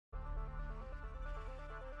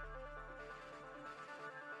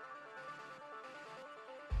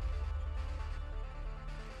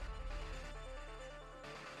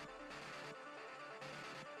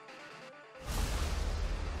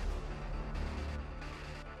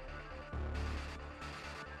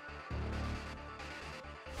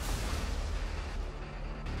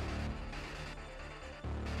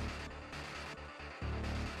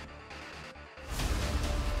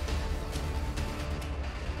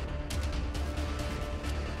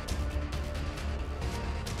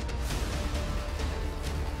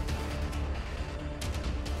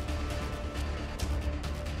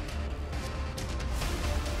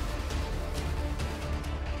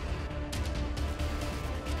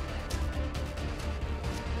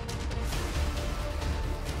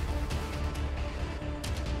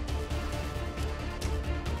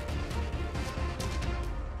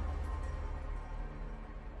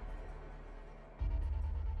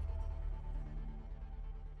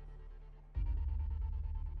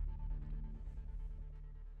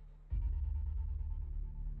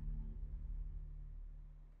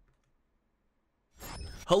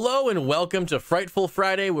Hello and welcome to Frightful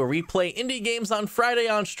Friday, where we play indie games on Friday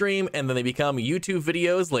on stream and then they become YouTube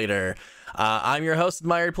videos later. I'm your host,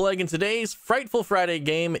 Admiredplague, and today's Frightful Friday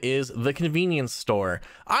game is The Convenience Store.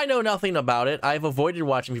 I know nothing about it. I've avoided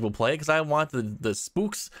watching people play because I want the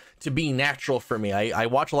spooks to be natural for me. I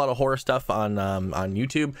watch a lot of horror stuff on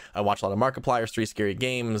YouTube. I watch a lot of Markiplier's 3 Scary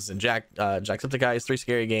Games and Jacksepticeye's 3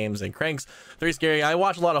 Scary Games and Crank's 3 Scary. I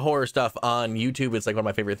watch a lot of horror stuff on YouTube. It's like one of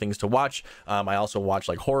my favorite things to watch. I also watch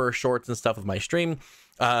like horror shorts and stuff with my stream.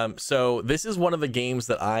 So this is one of the games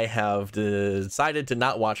that I have decided to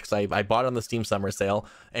not watch because I bought it on the Steam Summer Sale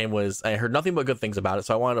and I heard nothing but good things about it.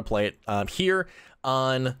 So I wanted to play it here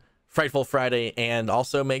on Frightful Friday and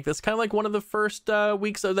also make this kind of like one of the first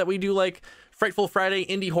weeks that we do like Frightful Friday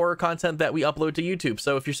indie horror content that we upload to YouTube.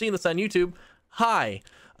 So if you're seeing this on YouTube, hi.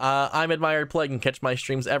 I'm Admiredplague and catch my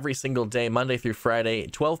streams every single day, Monday through Friday,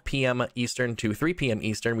 12 p.m. Eastern to 3 p.m.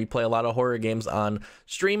 Eastern. We play a lot of horror games on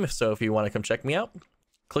stream, so if you want to come check me out,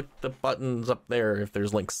 click the buttons up there if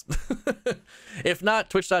there's links. If not,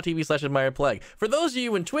 twitch.tv/Admiredplague. For those of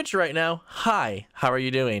you in Twitch right now, hi, how are you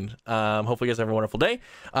doing? Hopefully you guys have a wonderful day.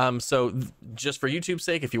 So just for YouTube's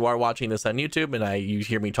sake, if you are watching this on YouTube and you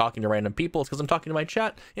hear me talking to random people, it's because I'm talking to my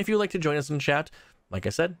chat. If you'd like to join us in chat, like I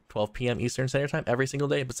said, 12 p.m. Eastern Standard Time every single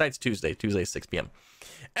day, besides Tuesday 6 p.m.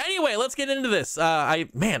 Anyway, let's get into this. I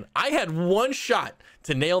had one shot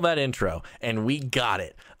to nail that intro, and we got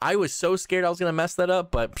it. I was so scared I was going to mess that up,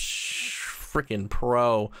 but freaking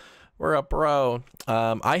pro. We're a pro.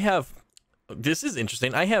 This is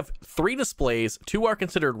interesting. I have 3 displays. 2 are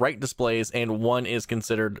considered right displays, and 1 is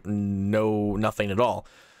considered nothing at all.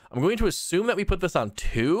 I'm going to assume that we put this on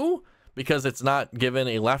 2, because it's not given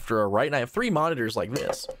a left or a right, and I have 3 monitors like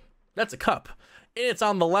this. That's a cup, and it's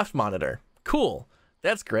on the left monitor. Cool.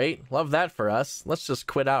 That's great. Love that for us. Let's just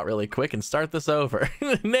quit out really quick and start this over.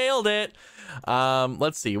 Nailed it.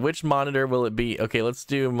 Let's see, which monitor will it be? Okay, let's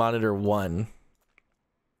do monitor 1.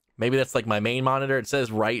 Maybe that's like my main monitor. It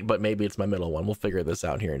says right, but maybe it's my middle one. We'll figure this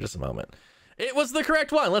out here in just a moment. It was the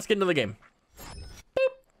correct one. Let's get into the game. Boop.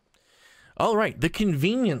 All right, The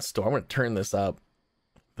Convenience Store. I'm going to turn this up.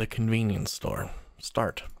 The Convenience Store.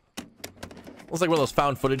 Start. Looks like one of those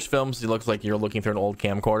found footage films. It looks like you're looking through an old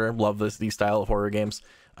camcorder. Love these style of horror games.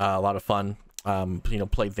 A lot of fun.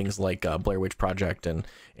 Played things like Blair Witch Project and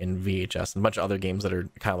VHS and a bunch of other games that are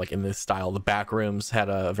kind of like in this style. The Backrooms had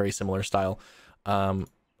a very similar style.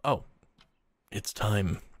 Oh, it's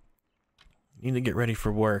time. You need to get ready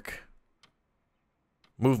for work.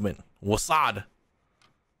 Movement. Wasad.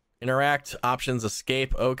 Interact, options,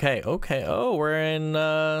 escape. Okay. Oh, we're in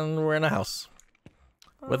a house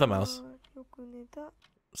with a mouse.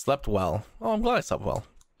 Slept well. Oh, I'm glad I slept well.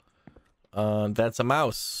 That's a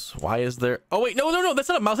mouse. Why is there? Oh wait, no, that's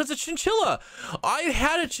not a mouse. That's a chinchilla. I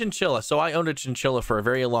had a chinchilla, so I owned a chinchilla for a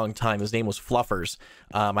very long time. His name was Fluffers.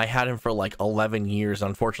 I had him for like 11 years.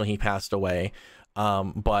 Unfortunately, he passed away.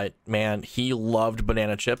 But man, he loved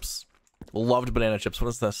banana chips. Loved banana chips. What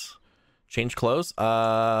is this? Change clothes?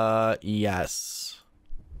 Yes.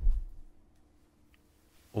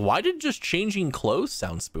 Why did just changing clothes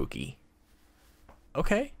sound spooky?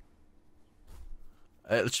 Okay.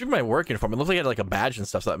 It should be my work uniform. It looks like I had like a badge and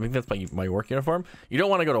stuff, so I think that's my work uniform. You don't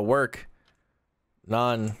want to go to work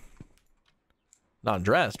non-dressed,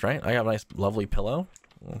 right? I got a nice, lovely pillow.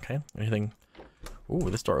 Okay. Anything? Ooh,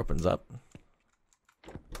 this door opens up.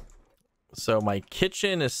 So my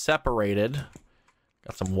kitchen is separated.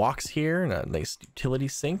 Got some walks here and a nice utility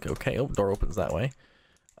sink. Okay, oh, door opens that way.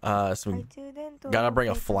 So we gotta bring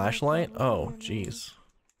a flashlight. Oh, jeez.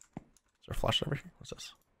 Is there a flashlight over here? What's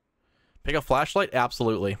this? Pick a flashlight?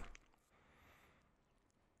 Absolutely.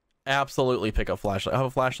 Absolutely pick a flashlight. I have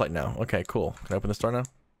a flashlight now. Okay, cool. Can I open this door now?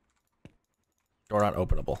 Door not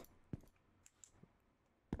openable.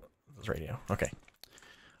 This radio. Okay.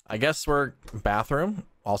 I guess we're bathroom,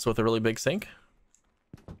 also with a really big sink.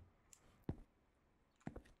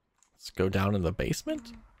 Let's go down in the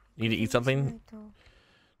basement. Need to eat something?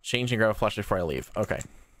 Change and grab a flashlight before I leave. Okay.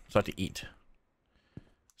 So I have to eat.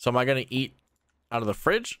 So am I going to eat out of the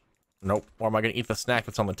fridge? Nope. Or am I going to eat the snack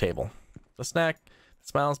that's on the table? The snack that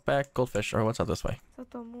smiles back. Goldfish. Or what's out this way?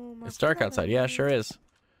 It's dark outside. Yeah, sure is.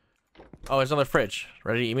 Oh, there's another fridge.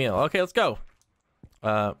 Ready to eat meal. Okay, let's go.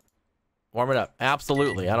 Warm it up.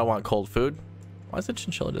 Absolutely. I don't want cold food. Why is the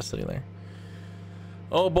chinchilla just sitting there?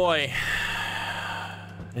 Oh boy.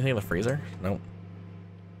 Anything in the freezer? Nope.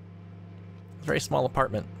 It's a very small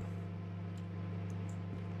apartment.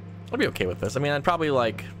 I'd be okay with this. I mean, I'd probably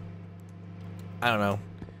like, I don't know.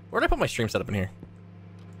 Where'd I put my stream setup in here?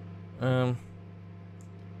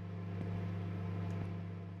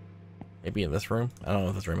 Maybe in this room? I don't know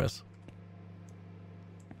what this room is.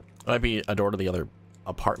 Might be a door to the other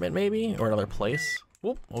apartment, maybe, or another place.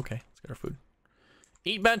 Whoop, okay, let's get our food.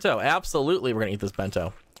 Eat bento. Absolutely, we're gonna eat this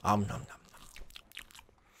bento. Nom, nom.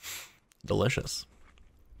 Delicious.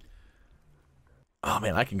 Oh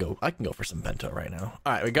man, I can go for some bento right now.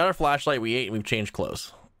 All right, we got our flashlight, we ate, and we've changed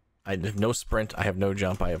clothes. I have no sprint, I have no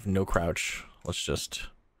jump, I have no crouch. Let's just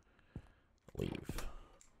leave.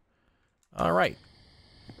 All right.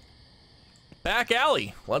 Back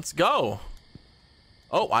alley, let's go.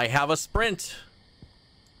 Oh, I have a sprint.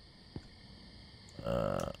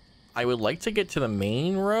 I would like to get to the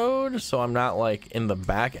main road so I'm not like in the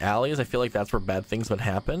back alleys. I feel like that's where bad things would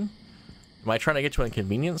happen. Am I trying to get to a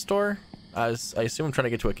convenience store? I assume I'm trying to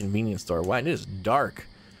get to a convenience store. Why? It is dark.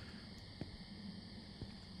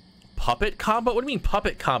 Puppet combo? What do you mean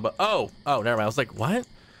puppet combo? Oh, never mind. I was like, what?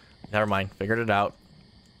 Never mind. Figured it out.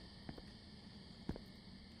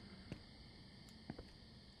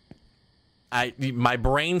 My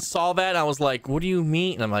brain saw that. And I was like, what do you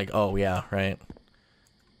mean? And I'm like, oh yeah, right.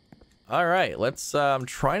 All right, let's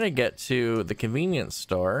trying to get to the convenience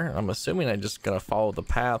store. I'm assuming I just gotta follow the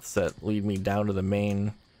paths that lead me down to the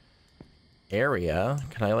main area.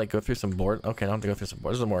 Can I like go through some board? Okay, I don't have to go through some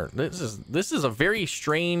boards anymore. This is a very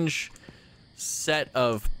strange set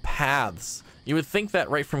of paths. You would think that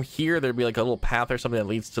right from here there'd be like a little path or something that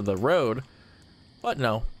leads to the road, but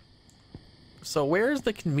no. So where's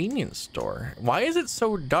the convenience store? Why is it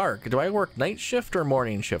so dark? Do I work night shift or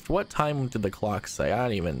morning shift? What time did the clock say? I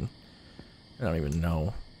don't even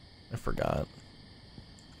know. I forgot.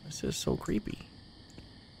 This is so creepy.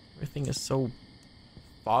 Everything is so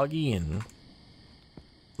foggy and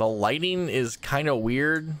the lighting is kind of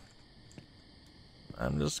weird.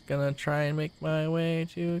 I'm just gonna try and make my way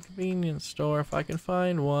to a convenience store if I can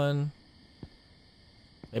find one.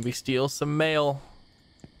 Maybe steal some mail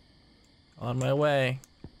on my way.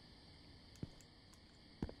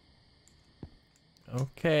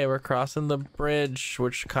 Okay, we're crossing the bridge,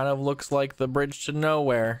 which kind of looks like the bridge to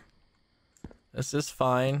nowhere. This is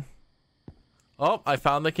fine. Oh, I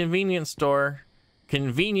found the convenience store.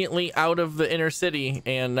 Conveniently out of the inner city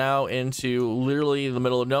and now into literally the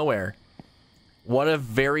middle of nowhere. What a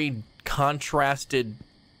very contrasted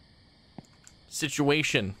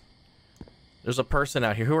situation. There's a person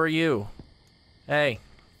out here. Who are you? Hey.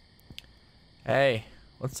 Hey,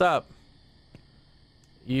 what's up?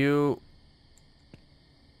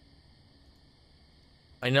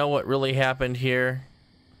 I know what really happened here.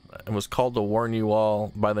 I was called to warn you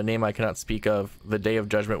all by the name I cannot speak of. The day of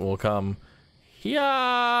judgment will come.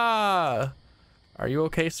 Yeah. Are you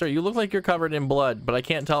okay, sir? You look like you're covered in blood, but I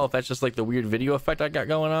can't tell if that's just like the weird video effect I got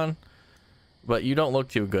going on. But you don't look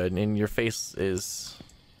too good, and your face is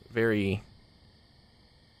very...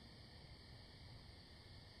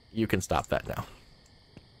 You can stop that now.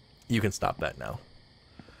 You can stop that now.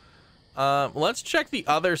 Let's check the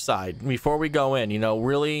other side before we go in. You know,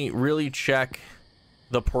 really check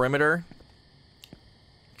the perimeter.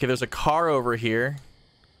 Okay, there's a car over here.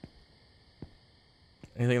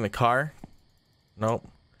 Anything in the car? Nope.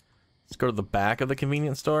 Let's go to the back of the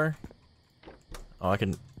convenience store. Oh, I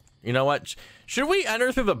can... You know what? Should we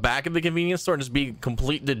enter through the back of the convenience store and just be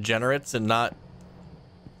complete degenerates and not...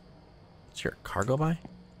 Is here a car go by?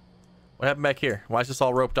 What happened back here? Why is this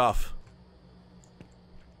all roped off?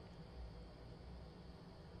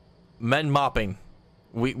 Men mopping.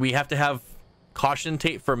 We have to have caution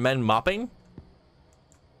tape for men mopping?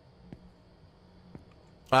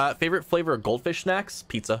 Favorite flavor of goldfish snacks?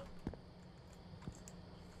 Pizza.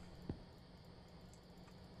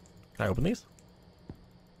 Can I open these?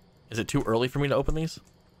 Is it too early for me to open these? Am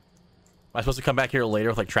I supposed to come back here later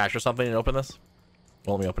with like trash or something and open this?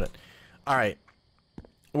 Well, let me open it. All right.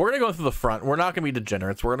 We're going to go through the front. We're not going to be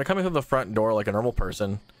degenerates. We're going to come in through the front door like a normal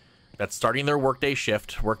person that's starting their workday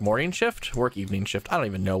shift. Work morning shift? Work evening shift. I don't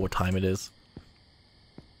even know what time it is.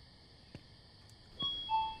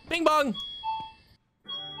 Bing bong!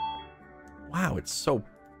 Wow, it's so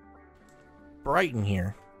bright in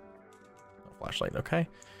here. Oh, flashlight, okay.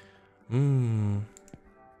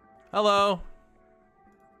 Hello.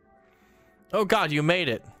 Oh god, you made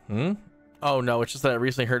it. Oh no, it's just that I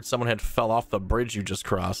recently heard someone had fell off the bridge you just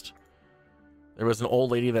crossed. There was an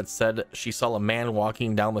old lady that said she saw a man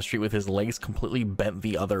walking down the street with his legs completely bent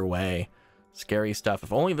the other way. Scary stuff.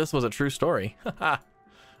 If only this was a true story.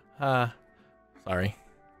 Sorry.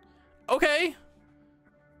 Okay.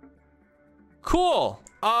 Cool.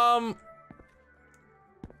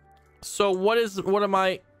 So what am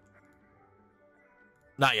I...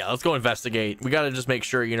 Not yet. Let's go investigate. We got to just make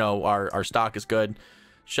sure, you know, our stock is good.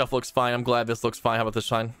 Shelf looks fine. I'm glad this looks fine. How about this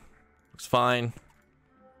fine? Looks fine.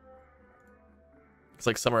 Looks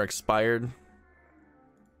like some are expired.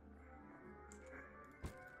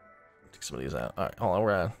 take some of these out. All right, hold on.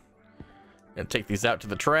 We're gonna take these out to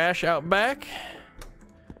the trash out back.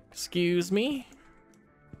 Excuse me.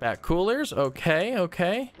 Back coolers. Okay,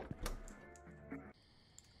 okay.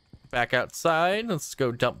 Back outside. Let's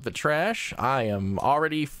go dump the trash. I am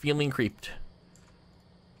already feeling creeped.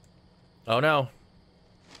 Oh no.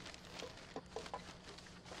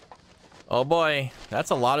 Oh boy,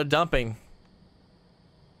 that's a lot of dumping.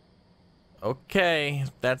 Okay,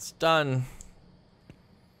 that's done.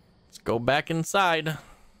 Let's go back inside.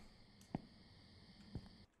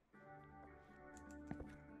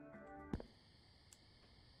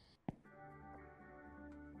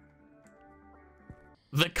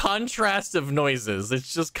 The contrast of noises,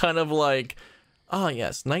 it's just kind of like, oh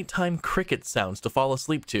yes, nighttime cricket sounds to fall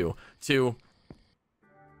asleep to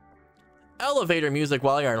elevator music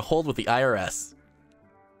while you're on hold with the IRS.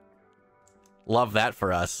 Love that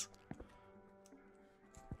for us.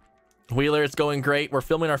 Wheeler, it's going great. We're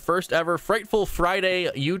filming our first ever Frightful Friday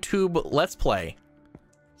YouTube Let's Play,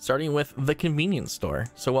 starting with the convenience store.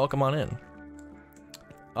 So welcome on in.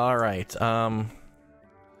 All right.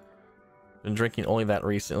 Been drinking only that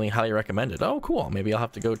recently. Highly recommended. Oh, cool. Maybe I'll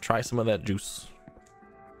have to go try some of that juice.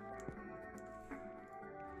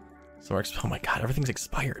 Oh my god, everything's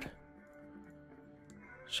expired.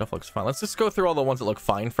 Shelf looks fine. Let's just go through all the ones that look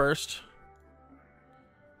fine first.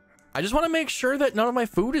 I just want to make sure that none of my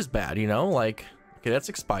food is bad, you know? Like, okay, that's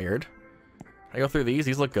expired. I go through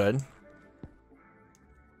these look good.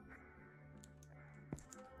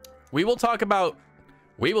 We will talk about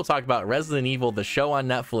Resident Evil, the show on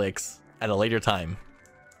Netflix, at a later time.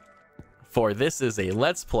 For this is a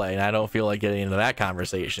Let's Play, and I don't feel like getting into that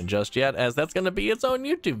conversation just yet, as that's going to be its own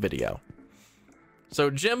YouTube video. So,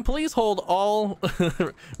 Jim, please hold all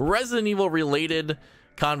Resident Evil related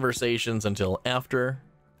conversations until after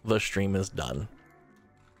the stream is done.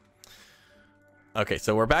 Okay,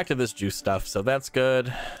 so we're back to this juice stuff, so that's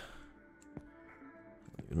good.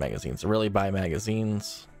 Magazines, really buy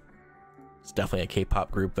magazines. It's definitely a K-pop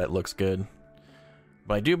group that looks good.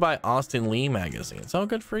 But I do buy Austin Lee magazines. Oh,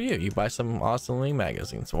 good for you. You buy some Austin Lee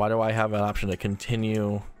magazines. Why do I have an option to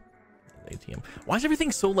continue ATM? Why is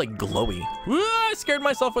everything so like glowy? Woo, I scared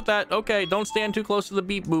myself with that. Okay, don't stand too close to the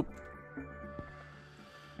beep boop.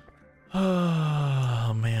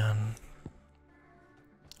 Oh man.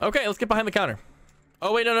 Okay, let's get behind the counter.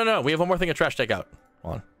 Oh wait, no. We have one more thing of trash takeout.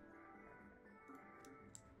 Hold on.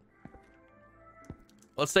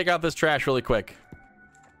 Let's take out this trash really quick.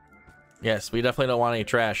 Yes, we definitely don't want any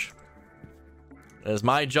trash. It is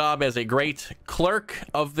my job as a great clerk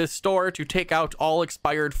of this store to take out all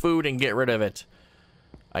expired food and get rid of it.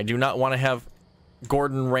 I do not want to have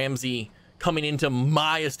Gordon Ramsay coming into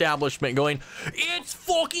my establishment going, "It's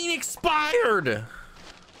fucking expired!"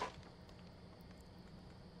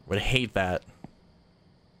 Would hate that.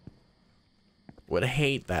 Would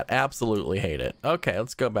hate that. Absolutely hate it. Okay,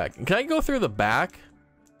 let's go back. Can I go through the back?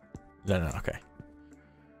 No, okay.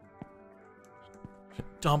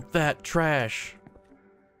 Dump that trash.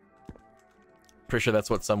 Pretty sure that's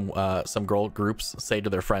what some girl groups say to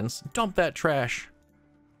their friends. Dump that trash.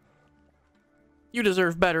 You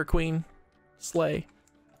deserve better, queen. Slay.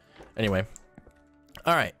 Anyway.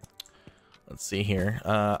 All right. Let's see here.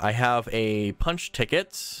 I have a punch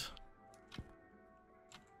ticket.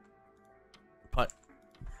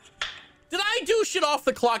 Did I do shit off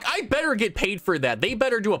the clock? I better get paid for that. They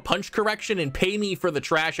better do a punch correction and pay me for the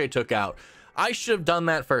trash I took out. I should have done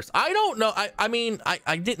that first. I don't know. I mean,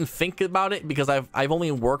 I didn't think about it because I've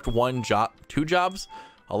only worked two jobs.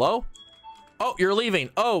 Hello? Oh, you're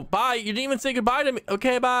leaving. Oh, bye. You didn't even say goodbye to me.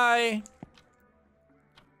 Okay, bye.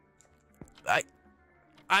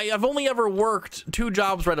 I've only ever worked 2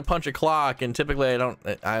 jobs right to punch a clock, and typically I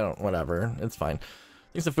don't, whatever. It's fine.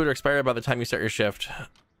 Things of food are expired by the time you start your shift.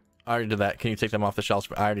 I already did that. Can you take them off the shelves?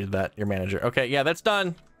 I already did that. Your manager. Okay, yeah, that's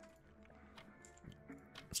done.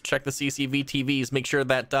 Let's check the CCV TVs. Make sure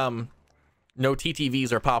that no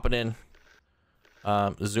TTVs are popping in.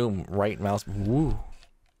 Zoom, right mouse. Woo.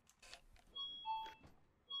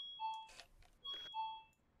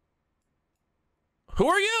 Who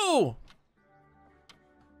are you?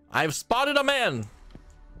 I've spotted a man.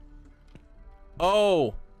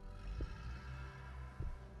 Oh.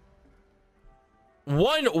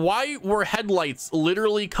 Why were headlights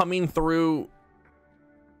literally coming through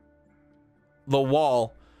the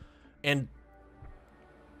wall? And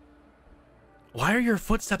why are your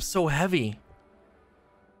footsteps so heavy?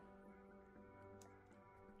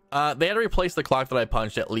 They had to replace the clock that I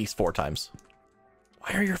punched at least 4 times.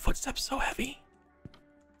 Why are your footsteps so heavy?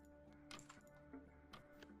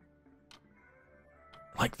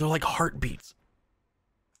 Like they're like heartbeats.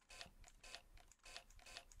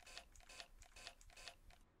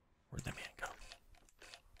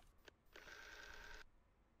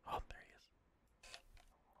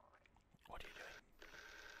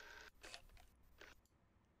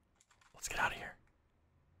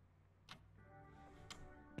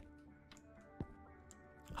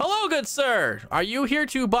 Hello, good sir. Are you here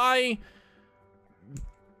to buy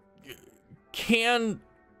canned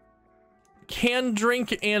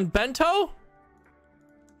drink and bento?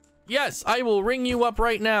 Yes, I will ring you up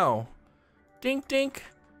right now. Dink, dink,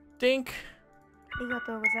 dink.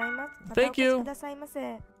 Thank you.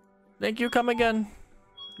 Thank you. Come again.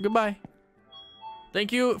 Goodbye.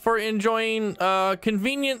 Thank you for enjoying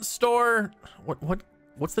convenience store.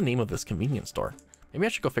 What's the name of this convenience store? Maybe I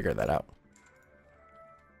should go figure that out.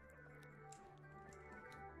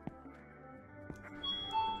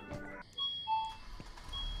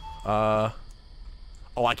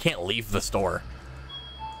 Oh, I can't leave the store.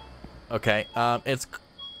 Okay,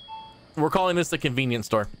 we're calling this the convenience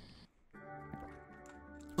store.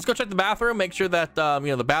 Let's go check the bathroom, make sure that,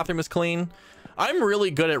 you know, the bathroom is clean. I'm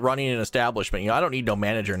really good at running an establishment. You know, I don't need no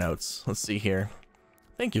manager notes. Let's see here.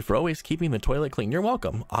 Thank you for always keeping the toilet clean. You're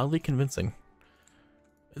welcome. Oddly convincing.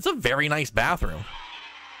 It's a very nice bathroom.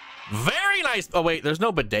 Very nice. Oh, wait, there's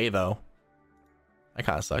no bidet, though. That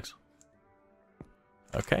kind of sucks.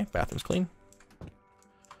 Okay, bathroom's clean.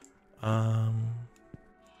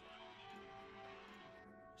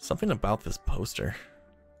 Something about this poster.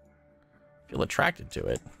 I feel attracted to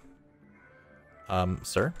it.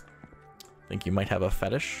 Sir? Think you might have a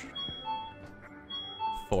fetish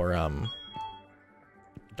for,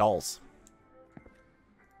 dolls.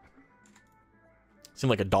 Seem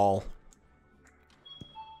like a doll.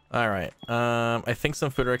 All right. I think some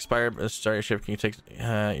food are expired. Sorry, ship. Can you take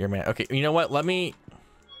your man? Okay. You know what? Let me.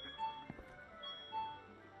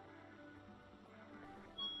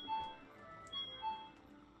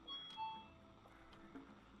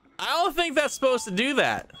 I don't think that's supposed to do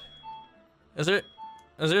that. Is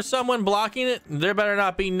there someone blocking it? There better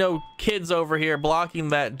not be no kids over here blocking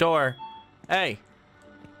that door. Hey.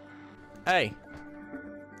 Hey.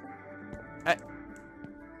 Hey.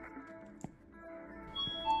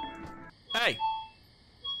 Hey.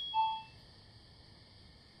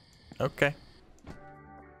 Okay.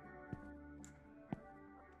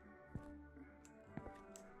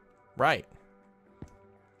 Right.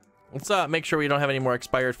 Let's make sure we don't have any more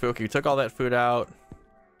expired food. Okay, we took all that food out.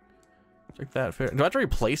 Took that food. Do I have to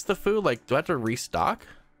replace the food? Like, do I have to restock?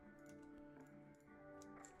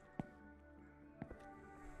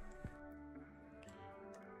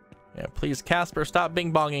 Yeah, please, Casper, stop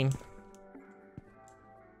bing-bonging.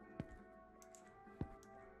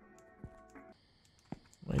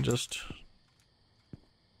 Let me just...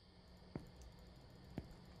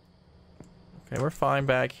 Okay, we're fine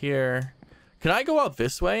back here. Can I go out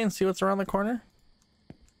this way and see what's around the corner?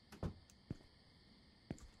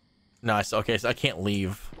 No, okay, so I can't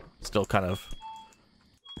leave. Still kind of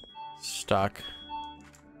stuck.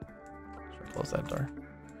 Should I close that door?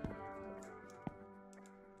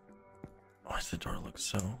 Why does the door look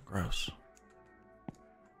so gross?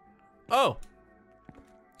 Oh!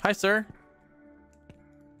 Hi, sir.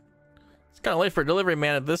 It's kind of late for a delivery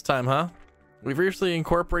man at this time, huh? We've recently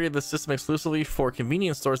incorporated the system exclusively for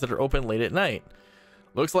convenience stores that are open late at night.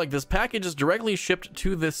 Looks like this package is directly shipped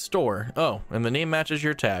to this store. Oh, and the name matches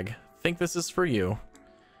your tag. Think this is for you.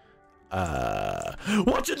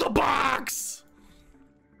 What's in the box?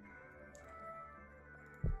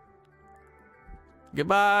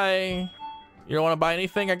 Goodbye. You don't want to buy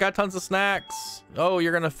anything? I got tons of snacks. Oh,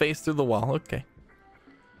 you're gonna face through the wall. Okay.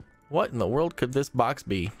 What in the world could this box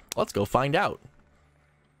be? Let's go find out.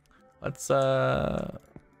 Let's where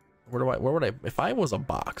would I, if I was a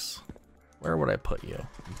box, where would I put you?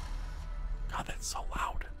 God, that's so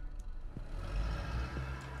loud.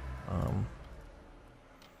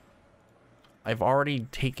 I've already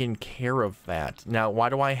taken care of that. Now, why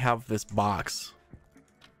do I have this box?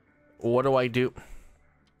 What do I do?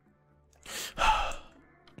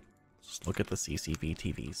 Just look at the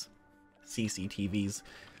CCTVs. CCTVs.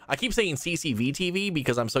 I keep saying CCTV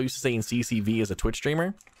because I'm so used to saying CCV as a Twitch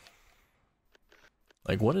streamer.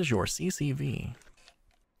 Like, what is your CCV?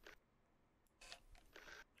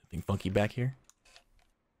 Anything funky back here?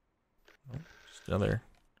 Oh, just another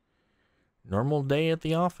normal day at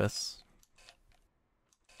the office.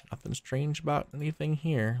 Nothing strange about anything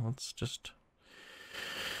here. Let's just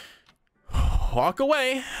walk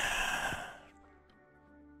away.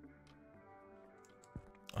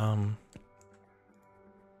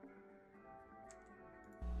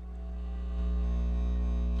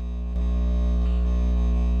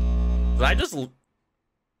 Did I just...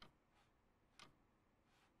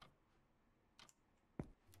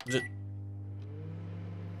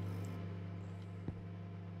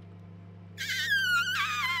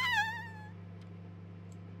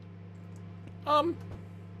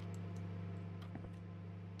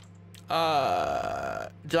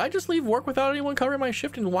 Did I just leave work without anyone covering my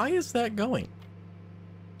shift? And why is that going?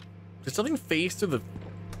 Did something phase through the...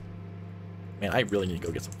 Man, I really need to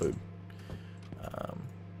go get some food.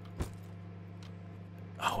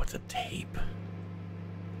 Oh, it's a tape.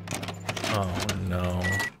 Oh, no.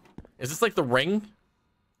 Is this like the ring?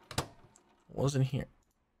 What was in here?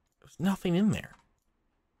 There's nothing in there.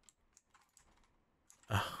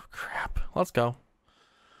 Oh, crap. Let's go.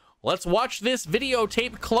 Let's watch this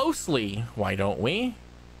videotape closely. Why don't we?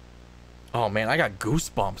 Oh, man, I got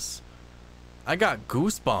goosebumps. I got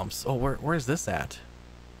goosebumps. Oh, where is this at?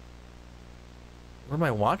 Where am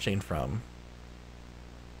I watching from?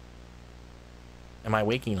 Am I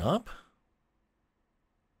waking up?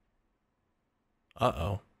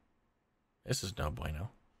 Uh-oh. This is no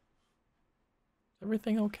bueno. Is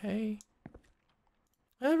everything okay?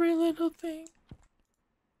 Every little thing.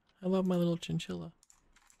 I love my little chinchilla.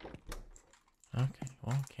 Okay,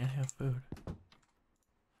 well, can't have food.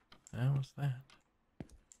 That was that.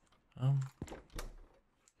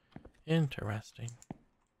 Interesting.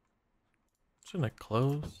 Just gonna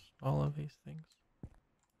close all of these things.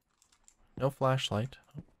 No flashlight.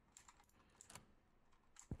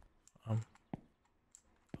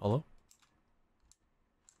 Hello?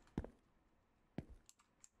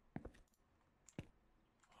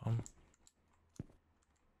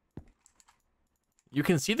 You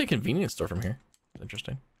can see the convenience store from here.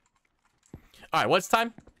 Interesting. All right, what's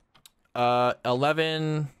time?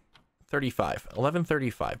 11:35.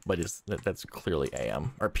 11:35, but that's clearly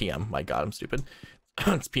AM or PM. My God, I'm stupid.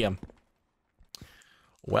 It's PM.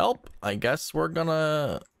 Well, I guess we're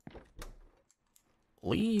gonna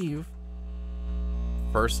leave.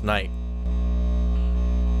 First night.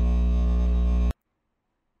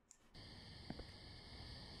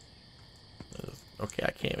 Okay,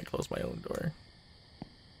 I can't even close my own door.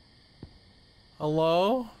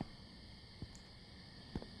 Hello?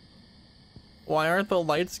 Why aren't the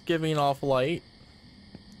lights giving off light?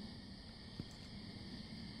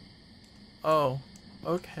 Oh,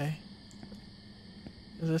 okay.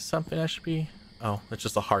 Is this something I should be... Oh, it's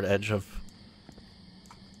just a hard edge of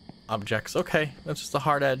objects. Okay, that's just a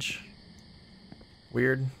hard edge.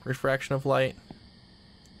 Weird refraction of light.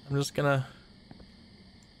 I'm just gonna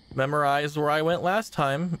memorize where I went last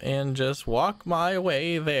time and just walk my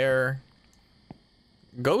way there.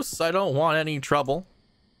 Ghosts, I don't want any trouble.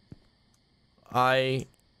 I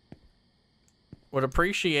would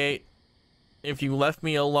appreciate if you left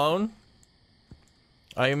me alone.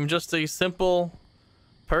 I am just a simple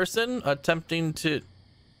person attempting to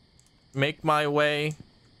make my way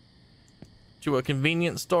to a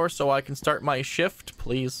convenience store so I can start my shift,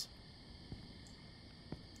 please.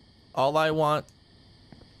 All I want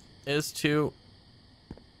is to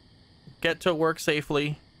get to work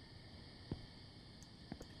safely.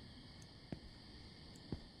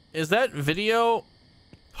 Is that video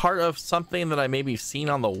part of something that I maybe seen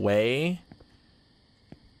on the way?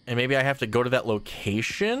 And maybe I have to go to that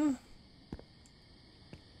location?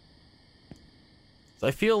 So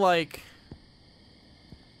I feel like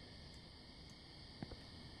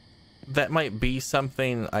that might be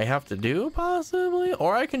something I have to do, possibly?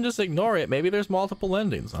 Or I can just ignore it. Maybe there's multiple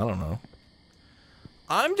endings. I don't know.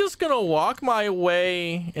 I'm just gonna walk my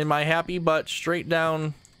way in my happy butt straight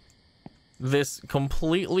down this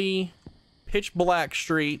completely pitch black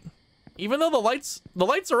street, even though the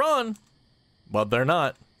lights are on, but they're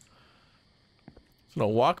not. Just gonna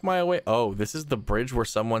walk my way. Oh, this is the bridge where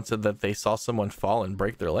someone said that they saw someone fall and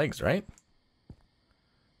break their legs, right?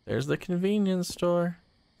 There's the convenience store.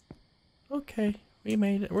 Okay, we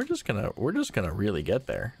made it. We're just gonna really get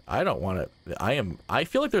there. I don't want to. I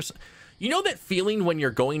feel like there's, you know that feeling when you're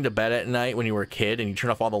going to bed at night when you were a kid and you turn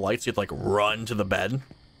off all the lights, you have to like run to the bed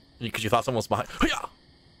because you thought someone was behind.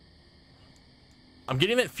 I'm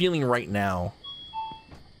getting that feeling right now.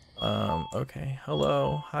 Okay.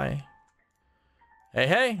 Hello. Hi.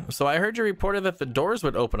 Hey. So I heard you reported that the doors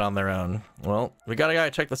would open on their own. Well, we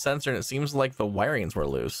gotta check the sensor and it seems like the wirings were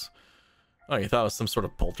loose. Oh, you thought it was some sort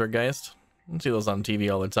of poltergeist? I see those on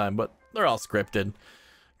TV all the time, but they're all scripted.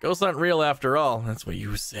 Ghosts aren't real after all. That's what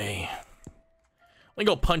you say. Let me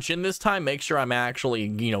go punch in this time, make sure I'm actually,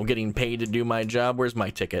 you know, getting paid to do my job. Where's my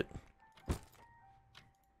ticket?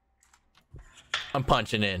 I'm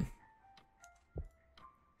punching in.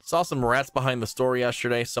 Saw some rats behind the store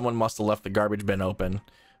yesterday. Someone must have left the garbage bin open.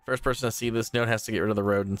 First person to see this note has to get rid of the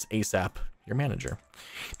rodents ASAP. Your manager.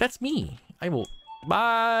 That's me. I will...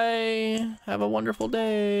 Bye. Have a wonderful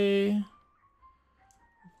day.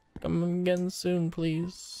 Come again soon,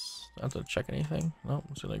 please. I have to check anything. No,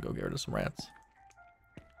 I'm just gonna go get rid of some rats.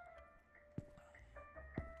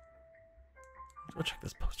 Let's go check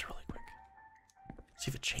this poster really quick. See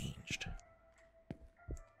see if it changed.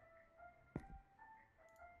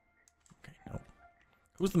 Okay, no.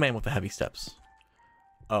 Who's the man with the heavy steps?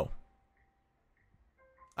 Oh.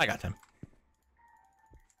 I got him.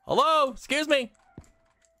 Hello? Excuse me.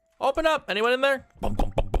 Open up. Anyone in there? Bum,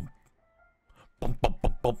 bum, bum, bum. Bum, bum,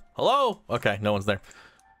 bum, bum. Hello? Okay, no one's there.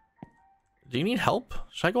 Do you need help?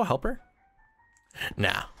 Should I go help her?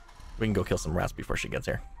 Nah. We can go kill some rats before she gets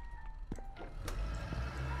here.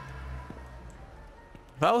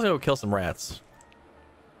 If I was gonna go kill some rats.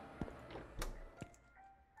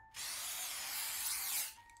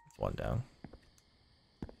 One down.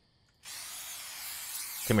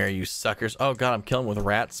 Come here, you suckers. Oh god, I'm killing with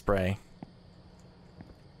rat spray.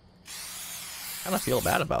 I kind of feel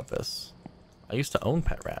bad about this. I used to own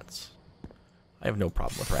pet rats. I have no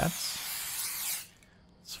problem with rats.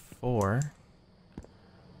 It's 4.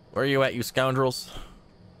 Where are you at, you scoundrels?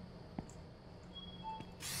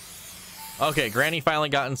 Okay, Granny finally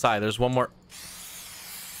got inside. There's one more.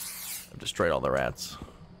 I've destroyed all the rats.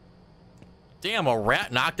 Damn, a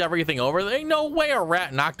rat knocked everything over. There ain't no way a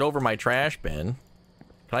rat knocked over my trash bin.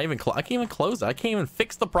 Can I even I can't even close it. I can't even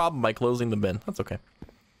fix the problem by closing the bin. That's okay.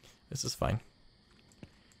 This is fine.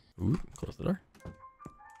 Ooh, close the door.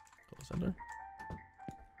 Close that door.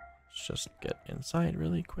 Let's just get inside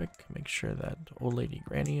really quick. Make sure that old lady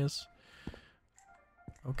Granny is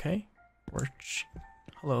okay. Where's she?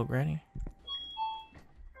 Hello, Granny.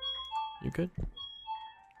 You good?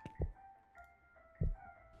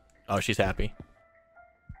 Oh, she's happy.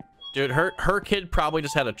 Dude, her kid probably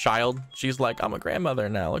just had a child. She's like, I'm a grandmother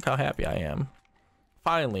now. Look how happy I am.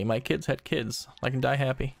 Finally, my kids had kids. I can die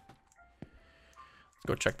happy. Let's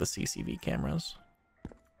go check the CCTV cameras.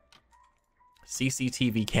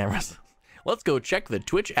 CCTV cameras. Let's go check the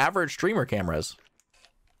Twitch average streamer cameras.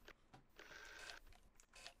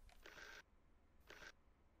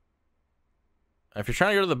 If you're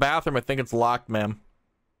trying to go to the bathroom, I think it's locked, ma'am.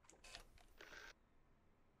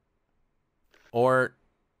 Or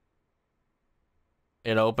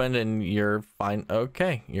it opened and you're fine.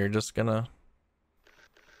 Okay, you're just gonna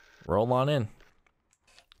roll on in.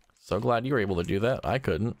 So glad you were able to do that. I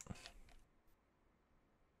couldn't.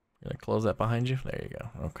 Gonna close that behind you. There you go.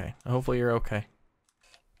 Okay. Hopefully you're okay.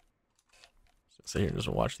 So here, just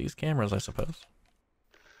watch these cameras, I suppose.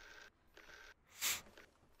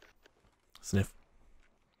 Sniff.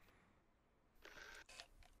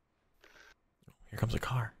 Here comes a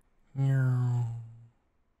car.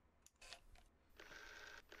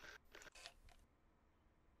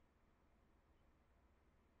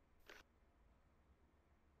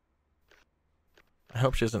 I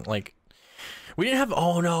hope she isn't like... We didn't have...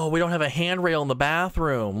 Oh no, we don't have a handrail in the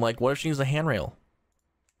bathroom. Like, what if she needs a handrail?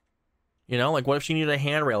 You know, like, what if she needed a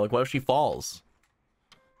handrail? Like, what if she falls?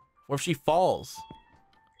 What if she falls?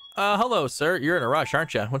 Hello, sir. You're in a rush,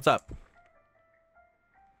 aren't you? What's up?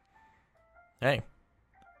 Hey.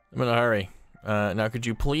 I'm in a hurry. Now, could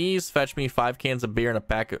you please fetch me 5 cans of beer and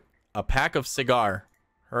a pack of cigar?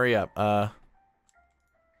 Hurry up. Wrong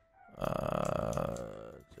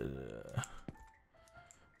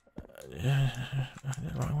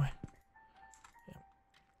way.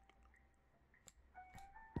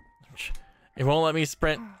 It won't let me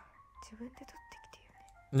sprint.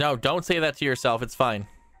 No, don't say that to yourself. It's fine.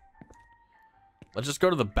 Let's just go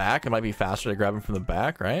to the back. It might be faster to grab him from the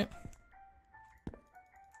back, right?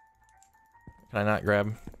 Can I not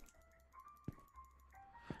grab?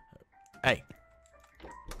 Hey.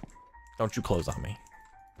 Don't you close on me.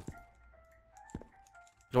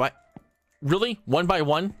 Do I? Really? One by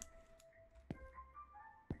one?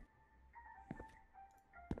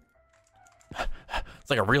 It's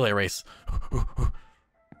like a relay race.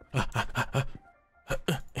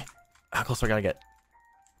 How close do I gotta get?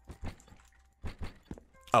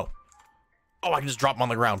 Oh. Oh, I can just drop them on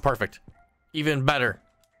the ground. Perfect. Even better.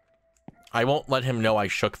 I won't let him know I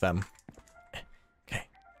shook them. Okay.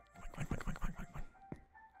 Come on.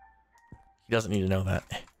 He doesn't need to know that.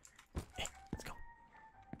 Let's go.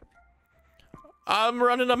 I'm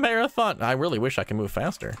running a marathon. I really wish I could move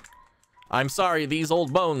faster. I'm sorry, these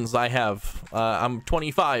old bones I have. I'm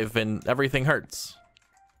 25 and everything hurts.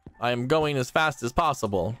 I am going as fast as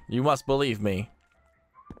possible. You must believe me.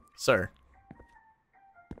 Sir.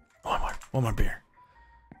 One more beer.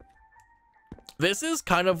 This is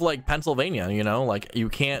kind of like Pennsylvania, you know? Like, you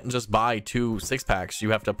can't just buy 2 6-packs. You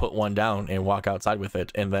have to put one down and walk outside with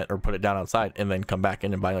it, and then, or put it down outside and then come back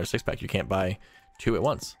in and buy another 6-pack. You can't buy 2 at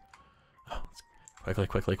once. Oh,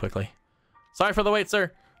 quickly. Sorry for the wait,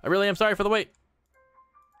 sir. I really am sorry for the wait.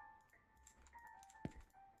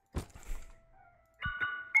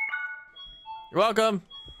 You're welcome.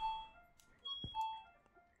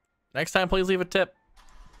 Next time, please leave a tip.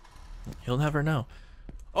 He'll never know.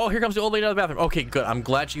 Oh, here comes the old lady out of the bathroom. Okay, good. I'm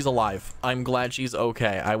glad she's alive. I'm glad she's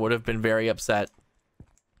okay. I would have been very upset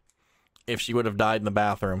if she would have died in the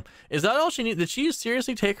bathroom. Is that all she needed? Did she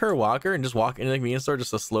seriously take her walker and just walk into the convenience store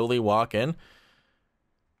just to slowly walk in?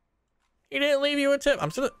 He didn't leave you a tip.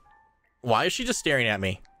 I'm still... Why is she just staring at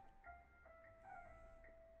me?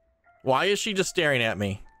 Why is she just staring at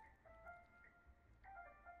me?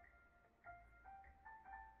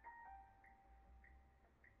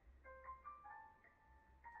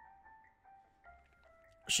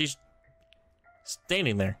 She's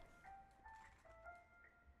standing there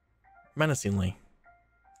menacingly.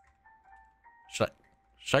 Should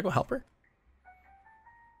I go help her?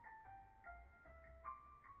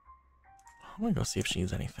 I'm gonna go see if she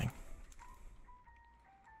needs anything.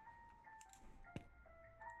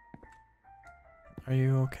 Are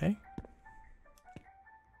you okay?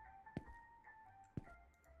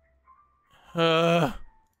 Huh?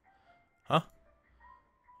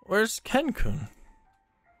 Where's Ken-kun?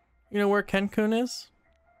 You know where Ken-kun is?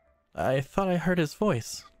 I thought I heard his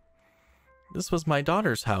voice. This was my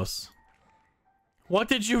daughter's house. What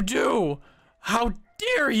did you do? How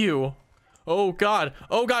dare you? Oh God.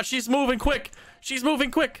 Oh God, she's moving quick. She's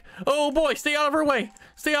moving quick. Oh boy, stay out of her way.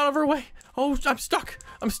 Stay out of her way. Oh, I'm stuck.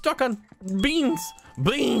 I'm stuck on beans.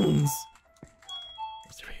 Beans.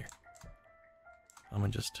 What's over here? I'm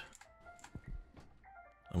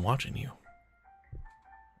watching you.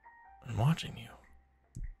 I'm watching you.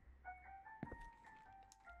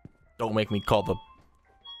 Don't make me call the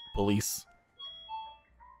police.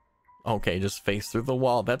 Okay, just face through the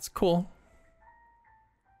wall. That's cool.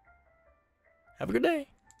 Have a good day.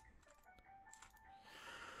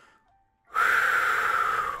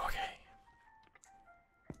 Okay.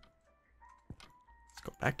 Let's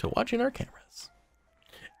go back to watching our cameras.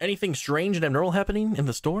 Anything strange and abnormal happening in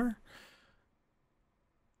the store?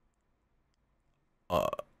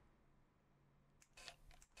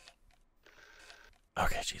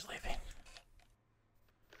 Okay, she's leaving.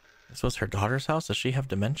 This was her daughter's house. Does she have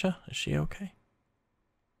dementia? Is she okay?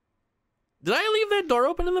 Did I leave that door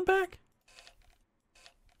open in the back?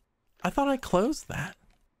 I thought I closed that.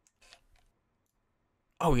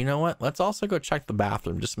 Oh, you know what? Let's also go check the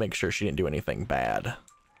bathroom just to make sure she didn't do anything bad.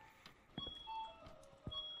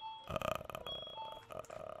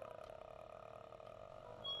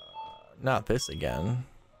 Not this again.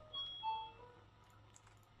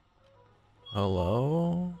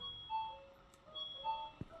 Hello?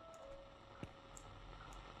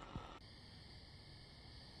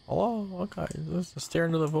 Hello? Okay, this is staring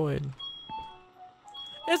into the void.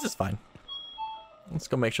 This is fine. Let's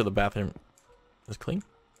go make sure the bathroom is clean.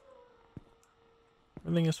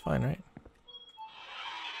 Everything is fine, right?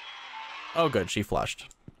 Oh, good. She flushed.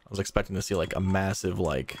 I was expecting to see like a massive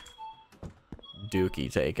like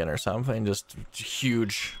dookie taken or something. Just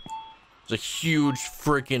huge. There's a huge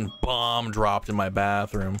freaking bomb dropped in my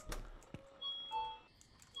bathroom.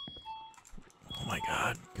 Oh my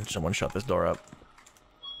God. Can someone shut this door up?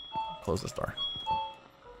 Close this door.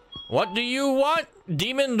 What do you want,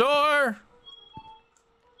 demon door?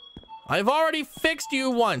 I've already fixed you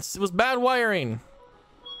once. It was bad wiring.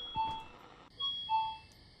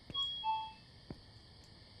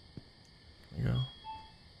 There you go.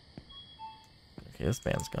 Okay, this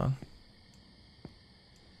man's gone.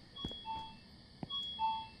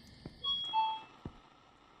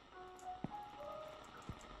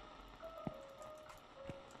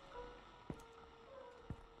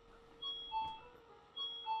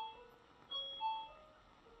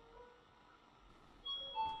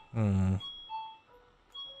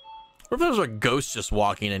 What if there's a ghost just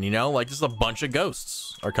walking in, you know? Like just a bunch of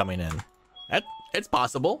ghosts are coming in. It's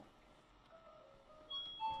possible.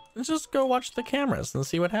 Let's just go watch the cameras and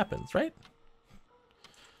see what happens, right?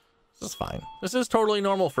 This is fine. This is totally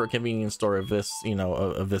normal for a convenience store of this, you know,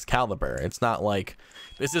 of this caliber. It's not like,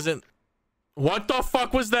 this isn't... What the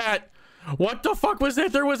fuck was that? What the fuck was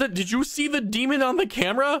that? There was a... Did you see the demon on the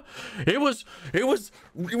camera? It was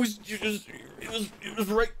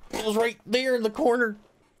right there in the corner.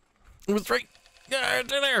 It was right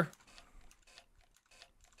there.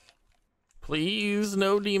 Please,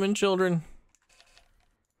 no demon children.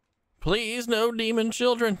 Please, no demon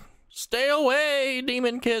children. Stay away,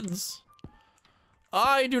 demon kids.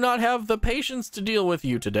 I do not have the patience to deal with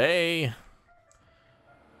you today.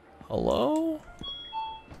 Hello?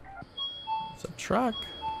 It's a truck.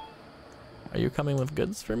 Are you coming with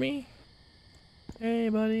goods for me? Hey,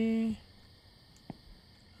 buddy.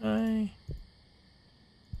 Hi.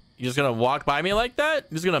 You just gonna walk by me like that?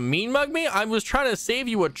 You just gonna mean mug me? I was trying to save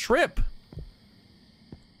you a trip.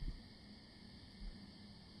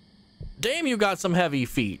 Damn, you got some heavy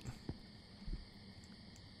feet.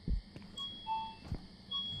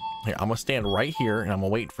 Here, I'm gonna stand right here and I'm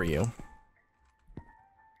gonna wait for you.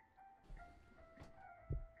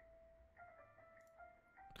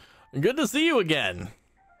 Good to see you again.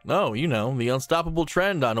 Oh, you know, the unstoppable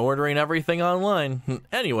trend on ordering everything online.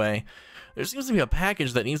 Anyway, there seems to be a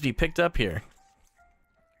package that needs to be picked up here.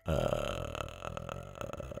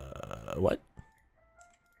 What?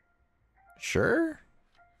 Sure?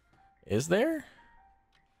 Is there?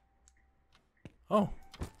 Oh.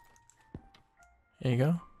 There you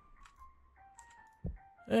go.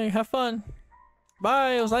 Hey, have fun.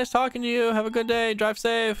 Bye, it was nice talking to you. Have a good day. Drive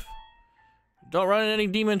safe. Don't run into any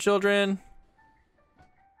demon children.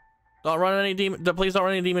 Don't run into any demon. Please don't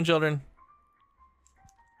run into demon children.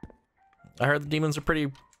 I heard the demons are pretty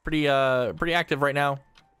active right now.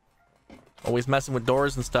 Always messing with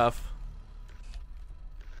doors and stuff.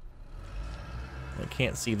 I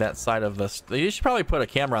can't see that side of this. You should probably put a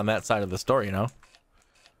camera on that side of the store, you know.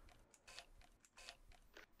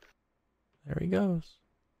 There he goes.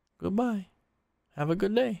 Goodbye. Have a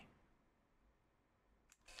good day.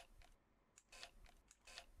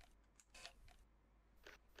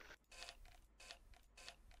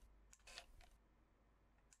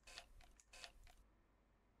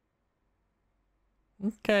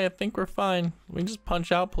 Okay, I think we're fine. We just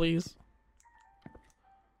punch out, please.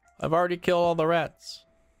 I've already killed all the rats.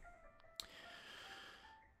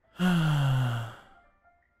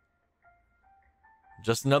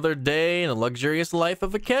 Just another day in the luxurious life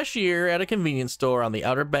of a cashier at a convenience store on the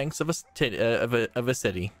outer banks of a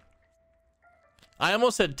city. I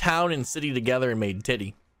almost said town and city together and made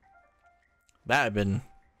titty. That had been...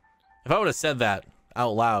 If I would have said that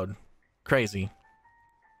out loud, crazy.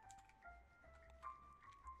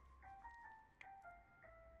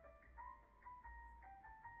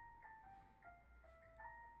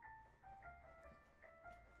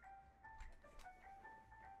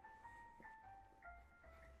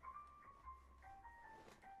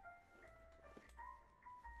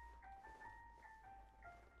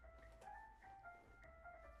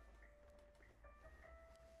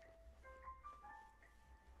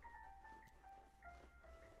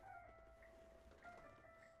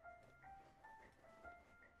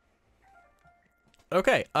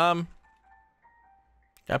 Okay, can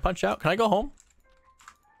I punch out? Can I go home?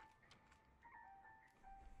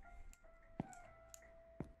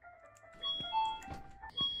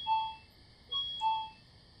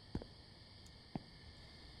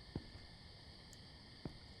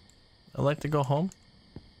 I'd like to go home.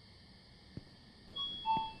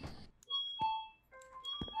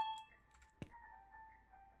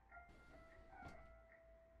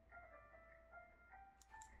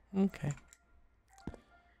 Okay.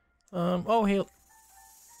 Oh, hey.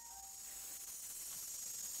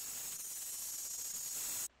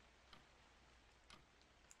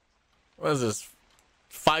 What is this?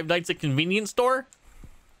 Five Nights at Convenience Store?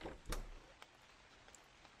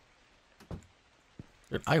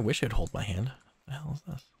 Dude, I wish it'd hold my hand. What the hell is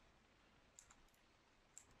this?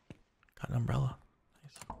 Got an umbrella.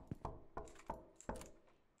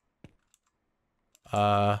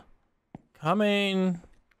 Nice. Coming.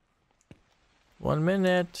 1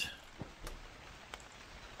 minute.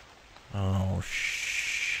 Oh,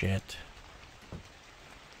 shit.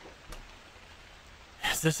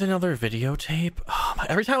 Is this another videotape? Oh,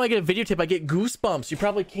 every time I get a videotape, I get goosebumps. You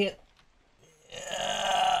probably can't...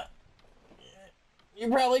 You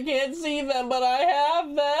probably can't see them, but I have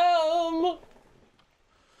them.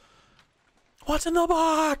 What's in the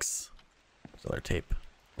box? There's another tape.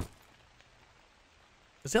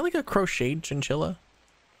 Is that like a crocheted chinchilla?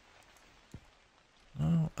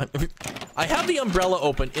 Oh, I have the umbrella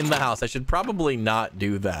open in the house. I should probably not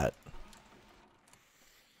do that.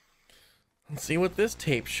 Let's see what this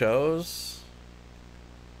tape shows.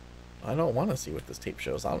 I don't want to see what this tape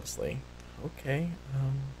shows, honestly. Okay.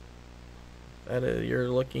 You're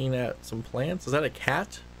looking at some plants. Is that a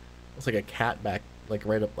cat? Looks like a cat back, like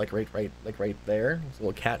right up, like right there. It's a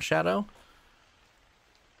little cat shadow.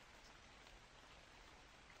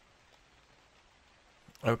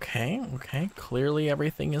 Okay, okay. Clearly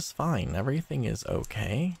everything is fine. Everything is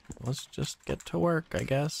okay. Let's just get to work, I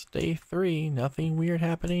guess. Day 3. Nothing weird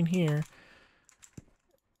happening here.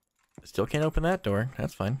 Still can't open that door.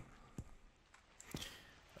 That's fine.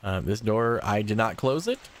 This door, I did not close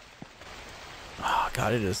it. Oh,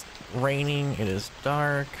 God, it is raining. It is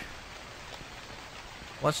dark.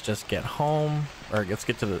 Let's just get home. Or let's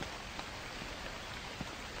get to the...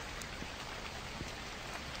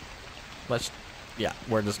 Yeah,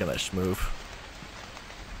 we're just gonna schmove.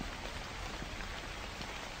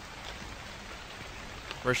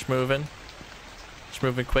 We're schmoving.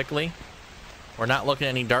 Schmoving quickly. We're not looking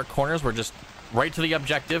at any dark corners. We're just Right to the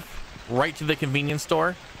objective. Right to the convenience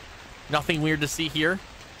store. Nothing weird to see here.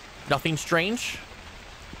 Nothing strange.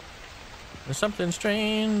 There's something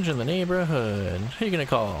strange in the neighborhood. Who you gonna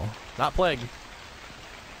call? Not Plague.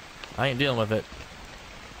 I ain't dealing with it.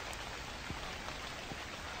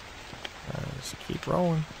 Just keep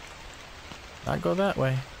rolling. Not go that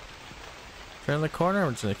way. Turn the corner.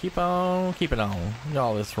 We're just gonna keep on keeping on.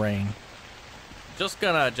 All this rain. Just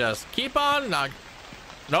gonna keep on.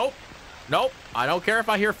 Nope. Nope. I don't care if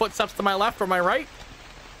I hear footsteps to my left or my right.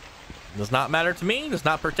 Does not matter to me. Does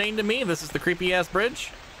not pertain to me. This is the creepy ass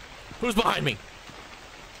bridge. Who's behind me?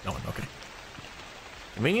 No one. Okay.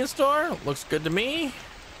 Convenience store. Looks good to me.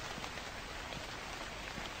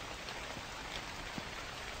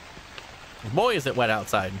 Boy, is it wet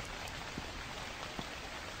outside.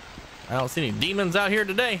 I don't see any demons out here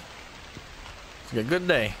today. It's a good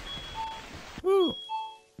day. Woo.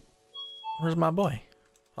 Where's my boy?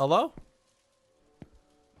 Hello?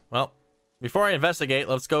 Well, before I investigate,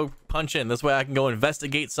 let's go punch in. This way I can go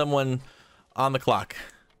investigate someone on the clock.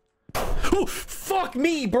 Ooh, fuck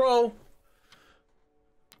me, bro.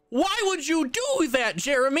 Why would you do that,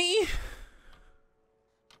 Jeremy?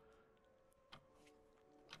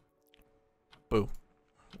 Boo.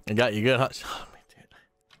 I got you good, huh?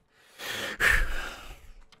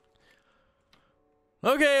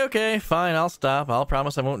 Oh, okay, okay, fine, I'll stop. I'll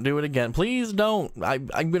promise I won't do it again. Please don't.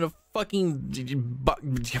 I'm gonna fucking...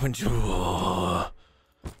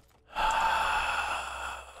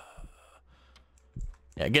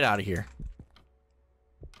 Yeah, get out of here.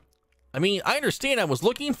 I mean, I understand I was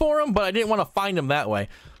looking for them, but I didn't want to find them that way.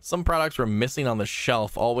 Some products were missing on the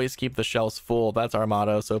shelf. Always keep the shelves full. That's our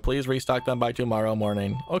motto. So please restock them by tomorrow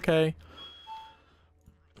morning. Okay.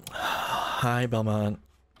 Hi, Belmont.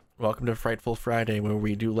 Welcome to Frightful Friday, where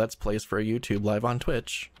we do Let's Plays for YouTube live on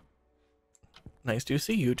Twitch. Nice to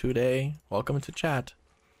see you today. Welcome to chat.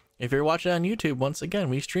 If you're watching on YouTube, once again,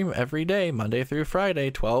 we stream every day, Monday through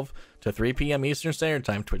Friday, 12 to 3 p.m. Eastern Standard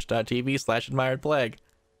Time, twitch.tv/Admiredplague.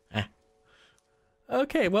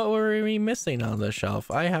 Okay, what were we missing on the shelf?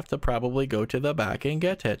 I have to probably go to the back and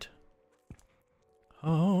get it.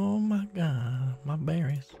 Oh my god, my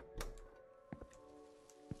berries.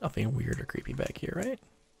 Nothing weird or creepy back here, right?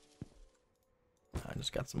 I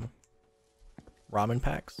just got some ramen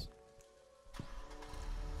packs.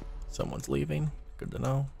 Someone's leaving. Good to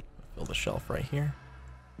know. Fill the shelf right here.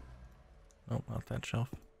 Nope, not that shelf.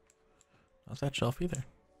 Not that shelf either.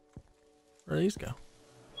 Where do these go?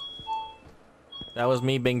 That was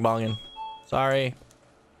me bing bonging. Sorry.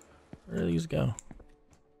 Where do these go?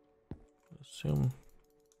 Assume.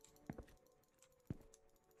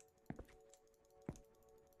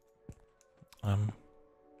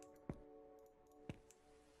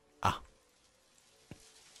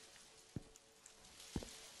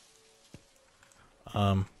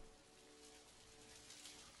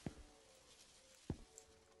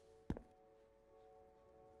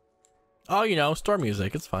 Oh, you know, store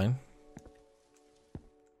music. It's fine.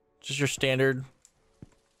 Just your standard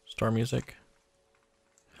store music.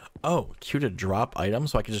 Oh, cue to drop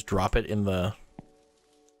items, so I can just drop it in the...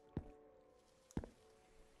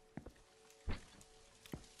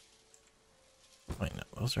 Wait, no,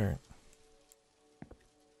 those are...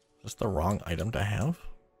 Is this the wrong item to have?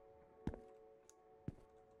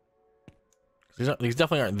 These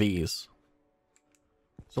definitely aren't these.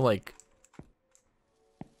 So, like...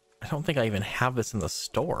 I don't think I even have this in the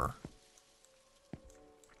store.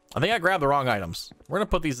 I think I grabbed the wrong items. We're gonna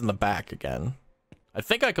put these in the back again. I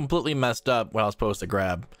think I completely messed up what I was supposed to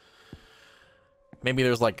grab. Maybe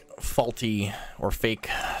there's like faulty or fake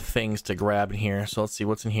things to grab in here. So let's see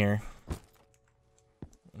what's in here.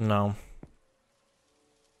 No.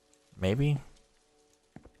 Maybe.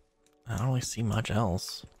 I don't really see much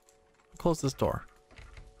else. Close this door.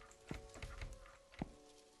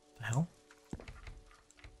 The hell?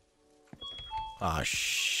 Ah,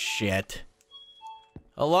 shit.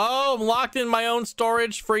 Hello? I'm locked in my own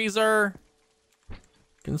storage freezer.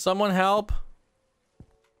 Can someone help?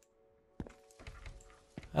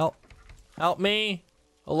 Help. Help me.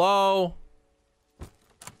 Hello?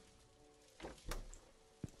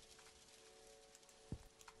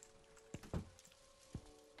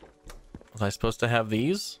 Was I supposed to have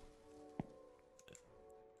these?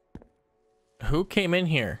 Who came in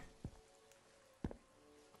here?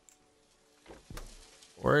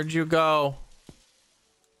 Where'd you go?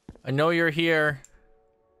 I know you're here.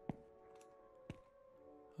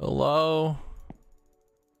 Hello?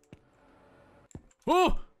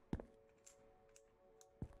 Ooh!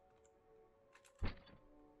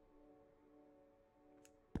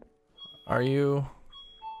 Are you...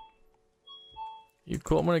 You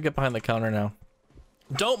cool? I'm gonna get behind the counter now.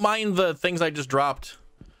 Don't mind the things I just dropped.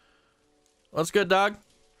 What's good, dog?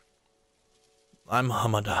 I'm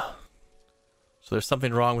Hamada. So there's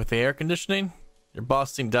something wrong with the air conditioning? Your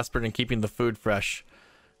boss seemed desperate in keeping the food fresh.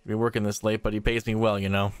 You've been working this late, but he pays me well, you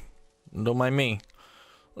know. Don't mind me.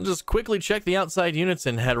 I'll just quickly check the outside units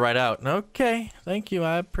and head right out. Okay, thank you.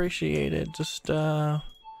 I appreciate it. Just,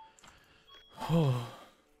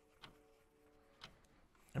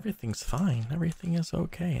 everything's fine. Everything is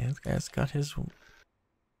okay. This guy's got his...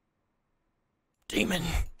 Demon!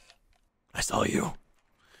 I saw you.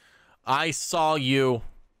 I saw you.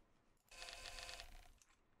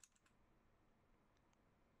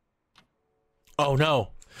 Oh, no.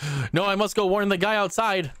 No, I must go warn the guy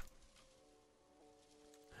outside.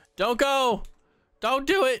 Don't go. Don't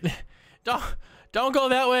do it. Don't go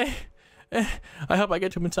that way. I hope I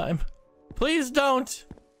get to him in time. Please don't.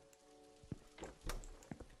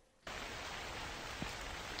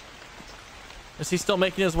 Is he still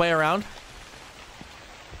making his way around?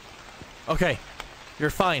 Okay. You're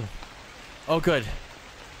fine. Oh, good.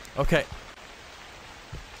 Okay.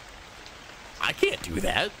 I can't do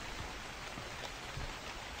that.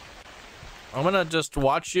 I'm gonna just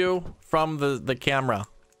watch you from the camera.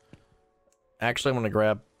 Actually, I'm gonna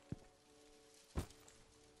grab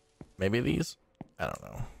maybe these. I don't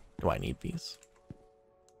know. Do I need these?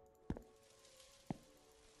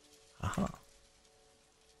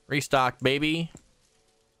 Restock, baby.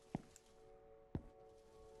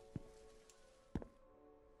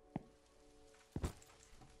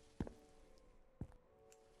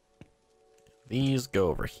 These go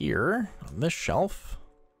over here on this shelf.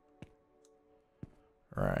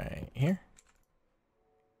 Right here.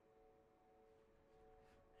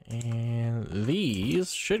 And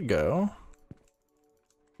these should go.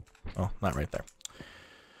 Oh, not right there.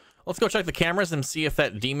 Let's go check the cameras and see if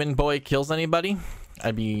that demon boy kills anybody.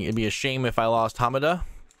 It'd be a shame if I lost Hamada.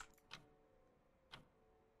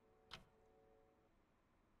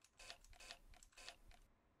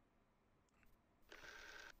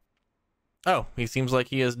 Oh, he seems like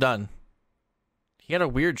he is done. He had a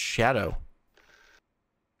weird shadow.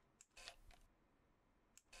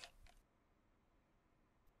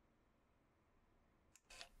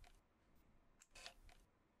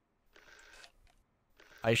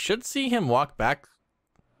 I should see him walk back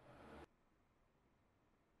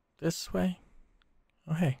this way.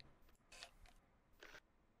 Oh, hey.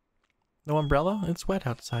 No umbrella? It's wet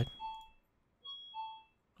outside.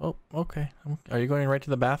 Oh, okay. Are you going right to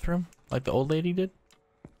the bathroom like the old lady did?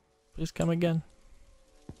 Please come again.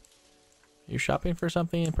 Are you shopping for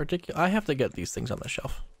something in particular? I have to get these things on the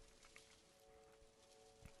shelf.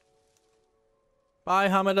 Bye,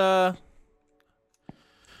 Hamada.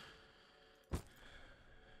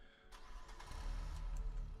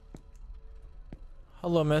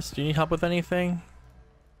 Hello, miss. Do you need help with anything?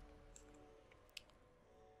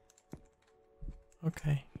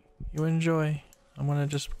 Okay. You enjoy. I'm gonna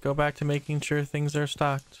just go back to making sure things are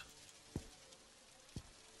stocked.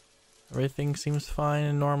 Everything seems fine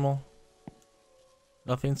and normal.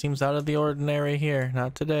 Nothing seems out of the ordinary here.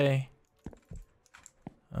 Not today.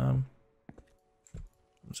 I'm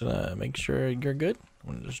just gonna make sure you're good.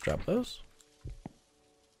 I'm gonna just drop those.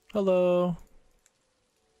 Hello.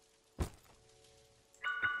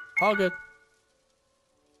 All good.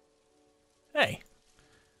 Hey.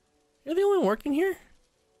 You're the only one working here?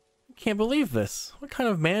 I can't believe this. What kind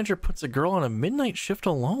of manager puts a girl on a midnight shift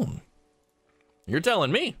alone? You're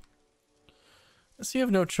telling me. So you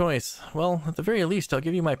have no choice. Well, at the very least, I'll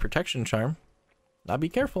give you my protection charm. Now be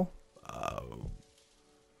careful.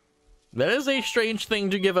 That is a strange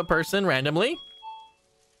thing to give a person randomly.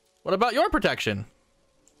 What about your protection?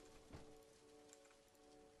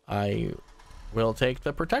 I will take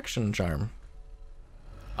the protection charm.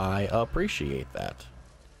 I appreciate that.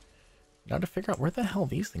 Now to figure out where the hell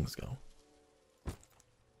these things go.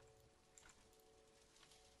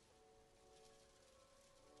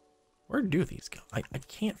 Where do these go? I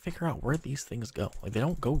can't figure out where these things go. Like, they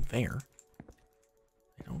don't go there.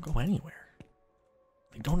 They don't go anywhere.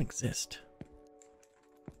 They don't exist.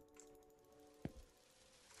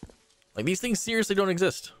 Like, these things seriously don't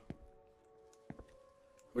exist.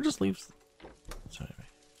 Who just leaves? So anyway.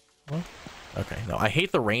 Well, okay. No, I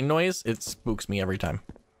hate the rain noise. It spooks me every time.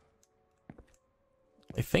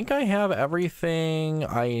 I think I have everything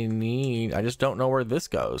I need. I just don't know where this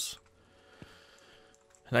goes.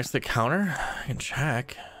 Next to the counter? I can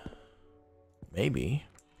check. Maybe.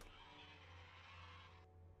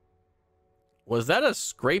 Was that a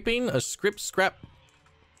scraping? A script scrap?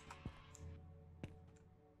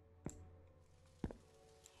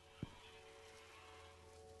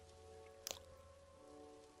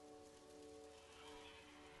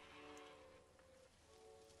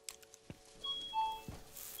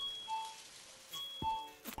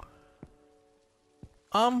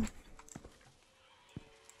 Um.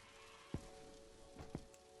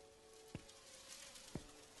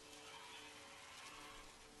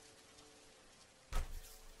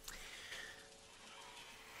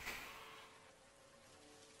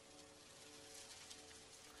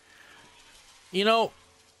 You know,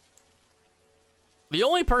 the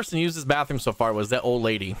only person who used this bathroom so far was that old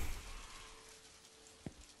lady.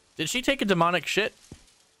 Did she take a demonic shit?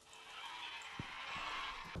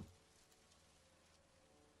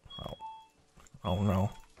 Oh. Oh no.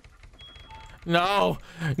 No!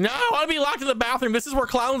 No! I want to be locked in the bathroom. This is where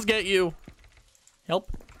clowns get you. Help.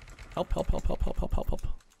 Help, help, help, help, help, help, help, help.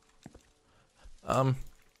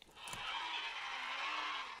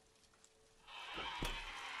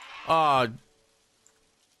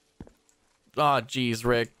 Oh, jeez,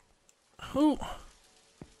 Rick. Who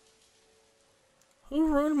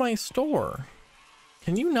ruined my store?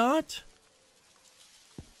 Can you not?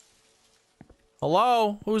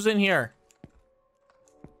 Hello? Who's in here?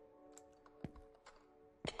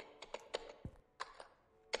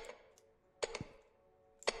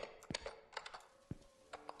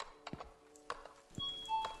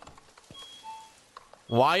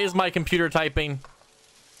 Why is my computer typing?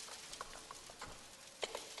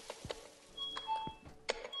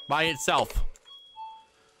 By itself.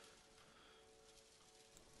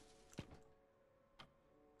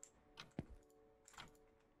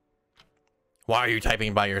 Why are you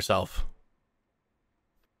typing by yourself?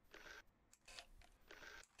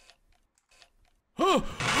 Oh,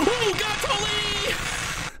 God, Tolly!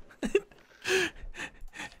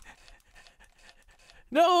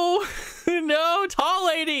 No, no, tall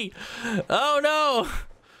lady. Oh no.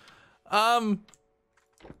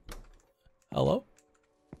 Hello?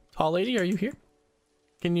 Tall lady, are you here?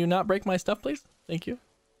 Can you not break my stuff, please? Thank you.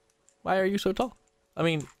 Why are you so tall? I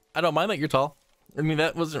mean, I don't mind that you're tall. I mean,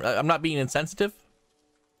 that wasn't, I'm not being insensitive.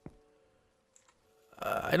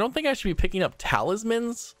 I don't think I should be picking up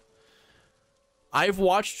talismans. I've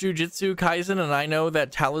watched Jujutsu Kaisen and I know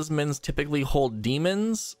that talismans typically hold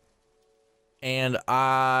demons. And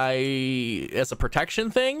as a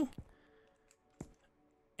protection thing.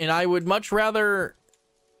 And I would much rather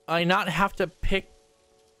I not have to pick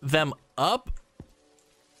them up.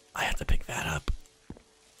 I have to pick that up.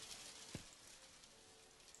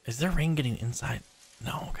 Is there rain getting inside?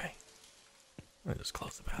 No, okay. I'm gonna just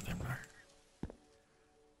close the bathroom door.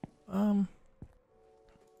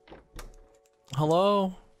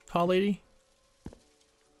 Hello, tall lady?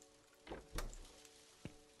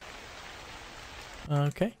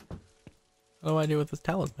 Okay. What do I do with this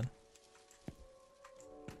talisman?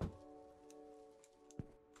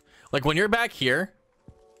 Like when you're back here,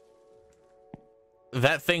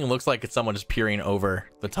 that thing looks like it's someone just peering over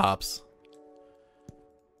the tops.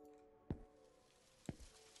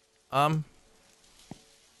 What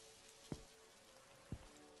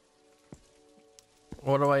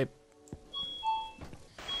do I...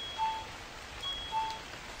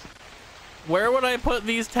 Where would I put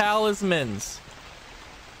these talismans?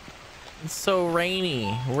 It's so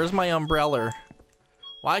rainy. Where's my umbrella?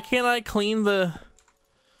 Why can't I clean the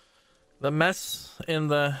mess in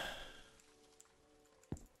the...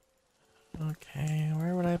 Okay,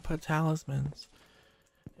 where would I put talismans?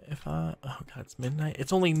 If I... Oh god, it's midnight.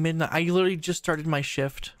 It's only midnight. I literally just started my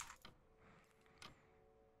shift.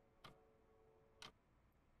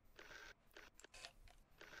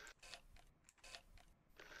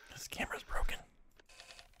 This camera's broken.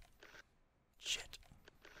 Shit.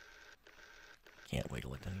 Can't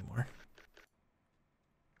wiggle it anymore.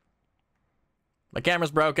 My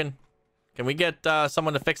camera's broken. Can we get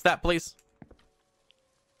someone to fix that, please?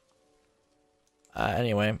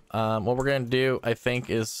 Anyway, what we're gonna do, I think,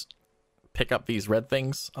 is pick up these red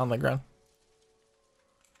things on the ground.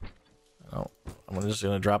 Oh, I'm just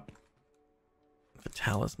gonna drop the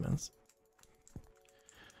talismans.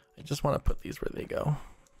 I just want to put these where they go.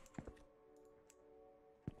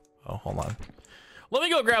 Oh, hold on. Let me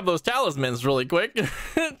go grab those talismans really quick.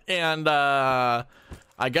 And I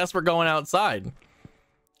guess we're going outside.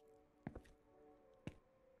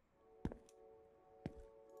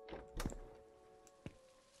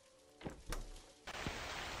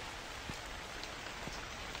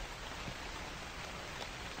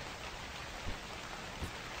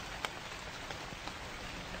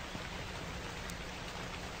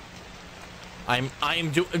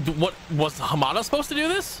 What was Hamada supposed to do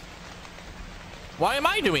this? Why am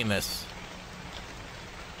I doing this?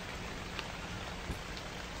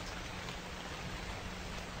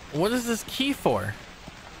 What is this key for?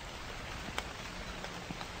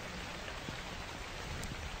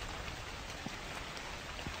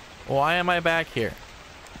 Why am I back here?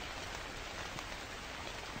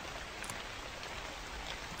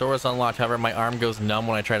 Door is unlocked. However, my arm goes numb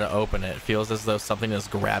when I try to open it. It feels as though something is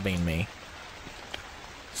grabbing me.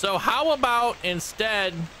 So how about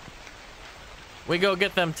instead we go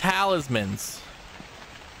get them talismans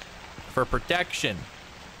for protection?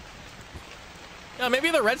 Yeah, maybe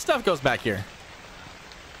the red stuff goes back here.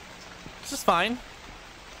 This is fine.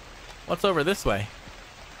 What's over this way?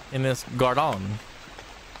 In this garden?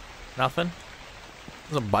 Nothing?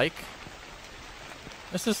 There's a bike.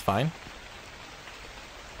 This is fine.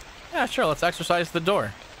 Yeah, sure, let's exercise the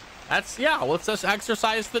door. Let's just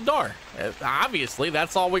exercise the door. Obviously,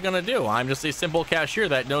 that's all we're gonna do. I'm just a simple cashier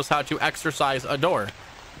that knows how to exercise a door.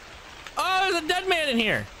 Oh, there's a dead man in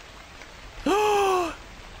here.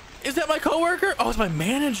 Is that my coworker? Oh, it's my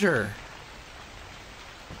manager.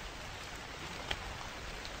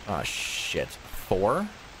 Oh, shit. 4?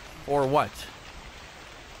 For what?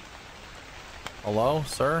 Hello,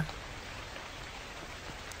 sir?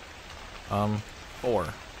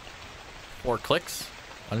 4. 4 clicks.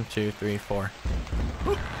 1, 2, 3, 4.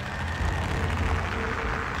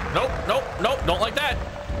 Nope, nope, nope. Don't like that.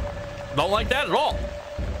 Don't like that at all.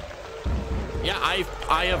 Yeah, I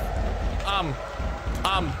have,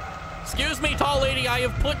 excuse me, tall lady. I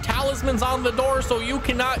have put talismans on the door, so you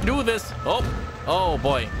cannot do this. Oh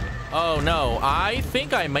boy. Oh no. I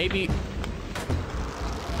think I may be.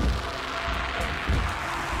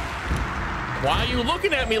 Why are you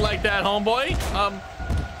looking at me like that, homeboy?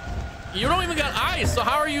 You don't even got eyes, so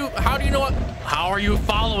how do you know what? How are you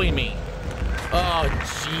following me? Oh,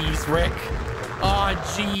 jeez, Rick. Oh,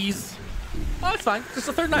 jeez. Oh, it's fine. It's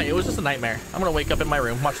the third night. It was just a nightmare. I'm gonna wake up in my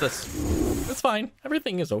room. Watch this. It's fine.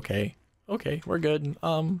 Everything is okay. Okay, we're good.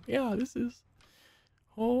 Yeah, this is...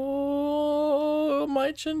 Oh,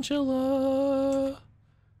 my chinchilla.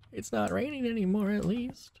 It's not raining anymore, at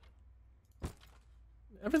least.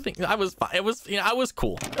 Everything... I was fine. It was, you know, I was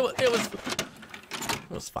cool. It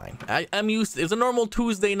was fine. I'm used to, it's a normal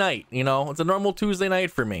Tuesday night, you know? It's a normal Tuesday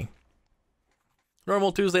night for me.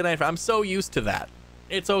 Normal Tuesday night. I'm so used to that.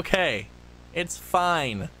 It's okay. It's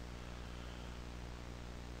fine.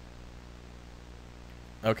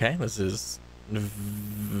 Okay, this is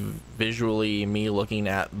visually me looking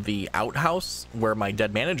at the outhouse where my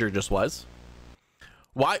dead manager just was.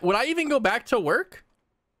 Why would I even go back to work?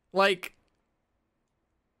 Like,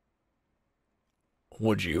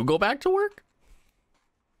 would you go back to work?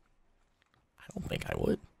 I don't think I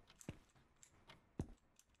would.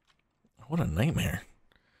 What a nightmare.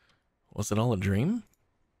 Was it all a dream?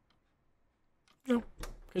 No,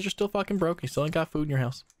 because you're still fucking broke. You still ain't got food in your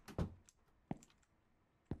house.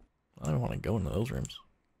 I don't want to go into those rooms.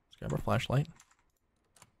 Let's grab our flashlight.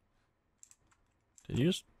 Did you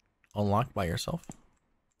just unlock by yourself?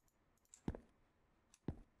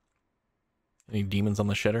 Any demons on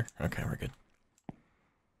the shitter? Okay, we're good.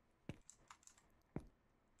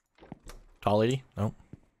 Tall lady? Nope.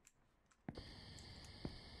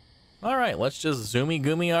 Alright, let's just zoomy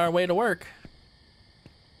goomy our way to work.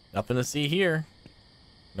 Nothing to see here.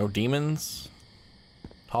 No demons.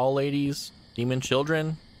 Tall ladies. Demon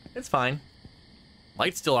children. It's fine.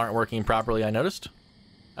 Lights still aren't working properly, I noticed.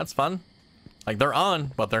 That's fun. Like, they're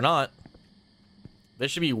on, but they're not. They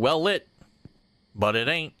should be well lit, but it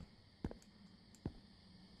ain't.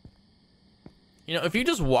 You know, if you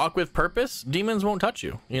just walk with purpose, demons won't touch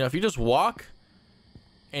you. You know, if you just walk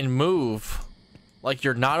and move like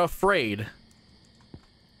you're not afraid,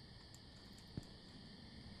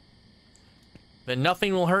 then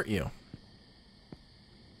nothing will hurt you.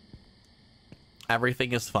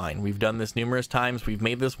 Everything is fine. We've done this numerous times. We've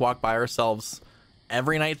made this walk by ourselves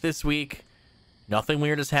every night this week. Nothing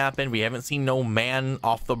weird has happened. We haven't seen no man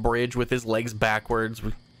off the bridge with his legs backwards.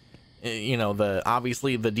 You know,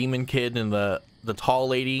 obviously the demon kid and the tall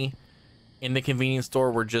lady in the convenience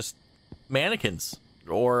store were just mannequins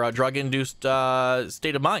or a drug-induced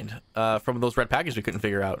state of mind from those red packages we couldn't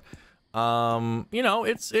figure out. You know,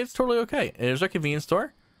 it's totally okay. There's a convenience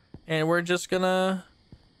store, and we're just gonna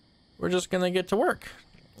get to work,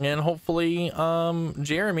 and hopefully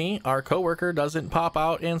Jeremy, our coworker, doesn't pop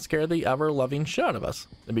out and scare the ever-loving shit out of us.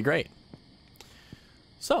 It'd be great.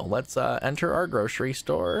 So let's enter our grocery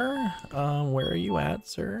store. Where are you at,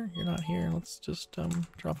 sir? You're not here. Let's just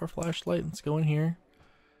drop our flashlight. Let's go in here.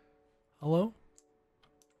 Hello?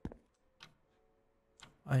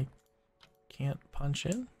 I can't punch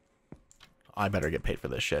in? I better get paid for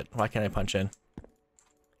this shit. Why can't I punch in?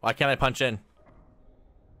 Why can't I punch in?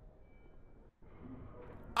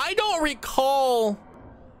 I don't recall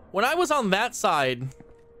when I was on that side.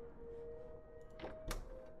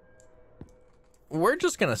 We're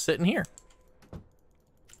just gonna sit in here.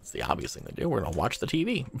 It's the obvious thing to do. We're gonna watch the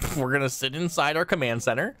TV. We're gonna sit inside our command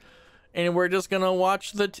center And we're just gonna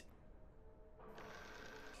watch the...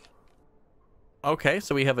 Okay,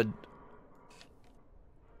 so we have a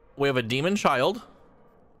demon child.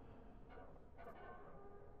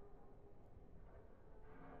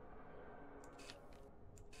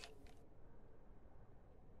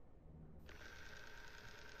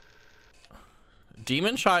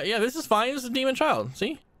 Demon child. Yeah, this is fine. This is a demon child.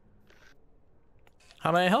 See?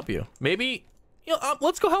 How may I help you? Maybe, you know,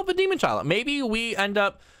 let's go help a demon child. Maybe we end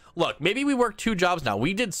up... Look, maybe we work 2 jobs now.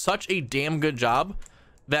 We did such a damn good job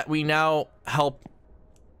that we now help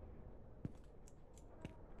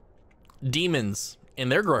demons in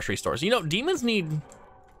their grocery stores. You know, demons need...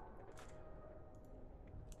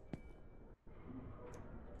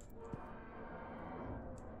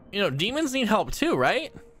 You know, demons need help too,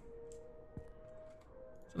 right?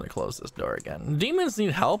 Let me close this door again. Demons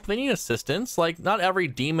need help. They need assistance. Like, not every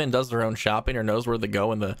demon does their own shopping or knows where to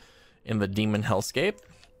go in the demon hellscape.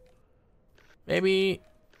 Maybe,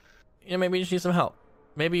 you know, maybe you just need some help.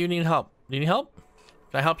 Maybe you need help. Do you need help?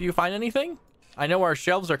 Can I help you find anything? I know our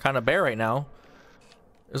shelves are kind of bare right now.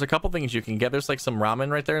 There's a couple things you can get. There's like some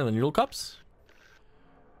ramen right there in the noodle cups.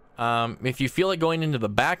 If you feel like going into the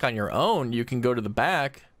back on your own, you can go to the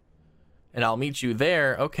back. And I'll meet you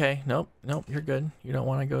there. Okay. Nope. Nope. You're good. You don't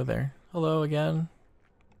want to go there. Hello again.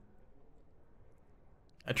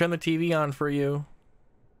 I turned the TV on for you.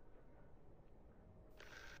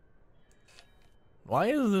 Why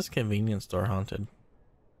is this convenience store haunted?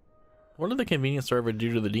 What did the convenience store ever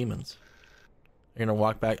do to the demons? You're going to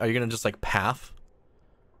walk back. Are you going to just like path?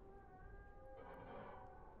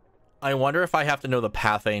 I wonder if I have to know the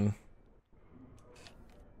pathing.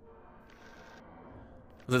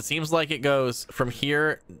 It seems like it goes from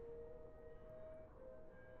here.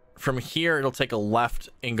 From here, it'll take a left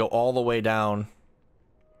and go all the way down.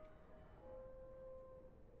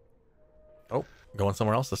 Oh, going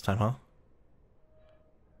somewhere else this time, huh?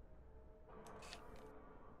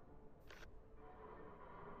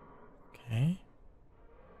 Okay.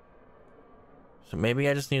 So maybe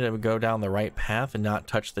I just need to go down the right path and not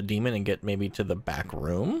touch the demon and get maybe to the back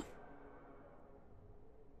room.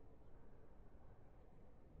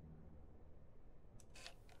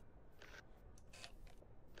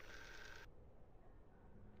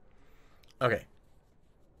 Okay,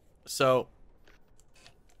 so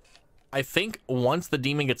I think once the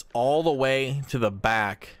demon gets all the way to the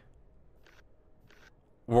back,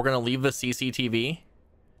 we're going to leave the CCTV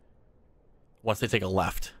once they take a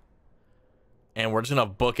left. And we're just going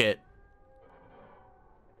to book it.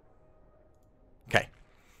 Okay,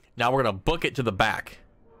 now we're going to book it to the back,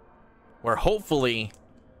 where hopefully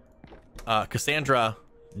Cassandra,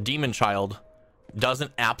 Demon Child,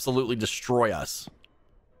 doesn't absolutely destroy us.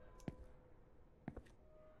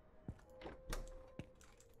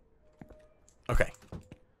 Okay,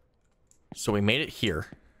 so we made it here,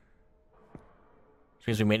 which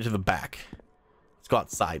means we made it to the back. Let's go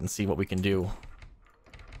outside and see what we can do.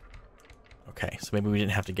 Okay, so maybe we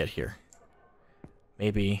didn't have to get here.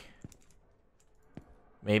 Maybe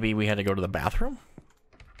we had to go to the bathroom?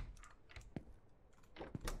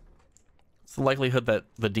 What's the likelihood that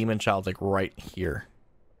the demon child's like right here?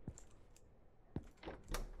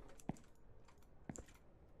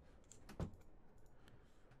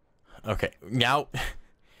 Okay, now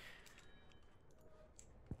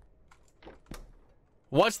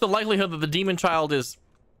what's the likelihood that the demon child is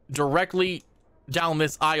directly down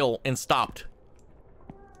this aisle and stopped?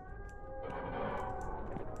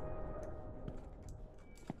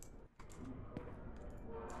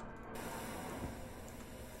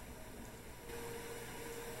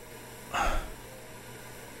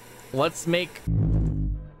 Let's make...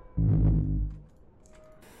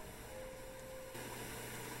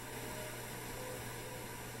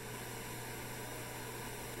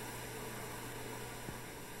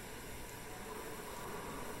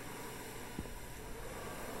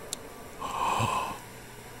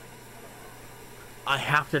 I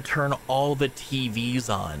have to turn all the TVs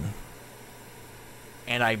on.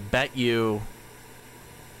 And I bet you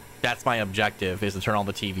that's my objective, is to turn all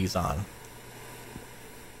the TVs on.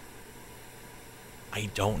 I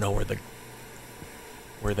don't know where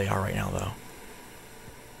they are right now, though.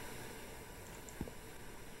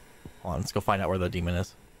 Hold on, let's go find out where the demon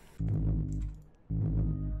is.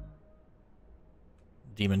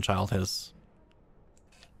 Demon child has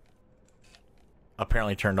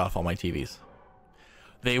apparently turned off all my TVs.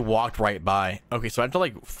 They walked right by. Okay, so I have to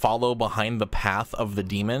like follow behind the path of the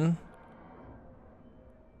demon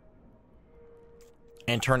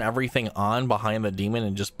and turn everything on behind the demon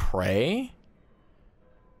and just pray?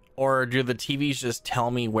 Or do the TVs just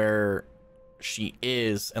tell me where she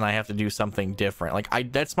is, and I have to do something different. Like I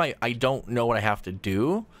don't know what I have to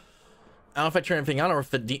do. I don't know if I turn anything on, or if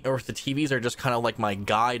the TVs are just kind of like my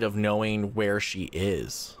guide of knowing where she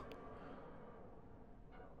is.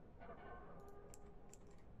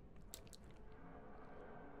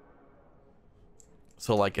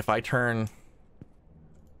 So like if I turn,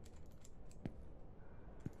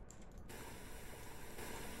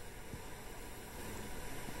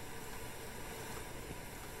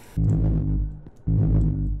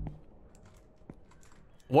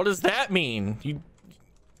 what does that mean?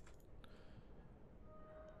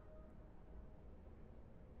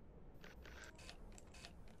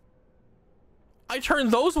 I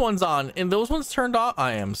turned those ones on and those ones turned off.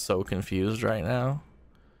 I am so confused right now.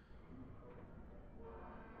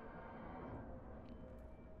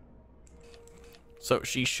 So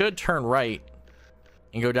she should turn right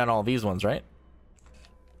and go down all these ones, right?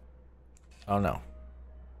 Oh no.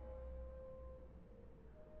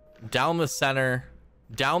 Down the center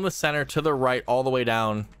to the right, all the way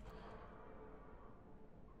down.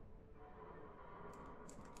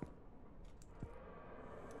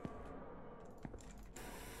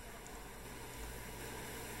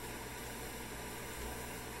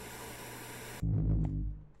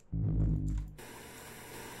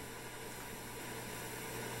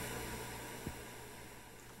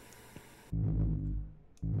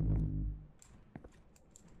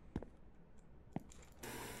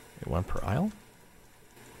 One per aisle.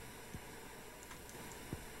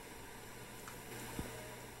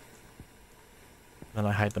 Then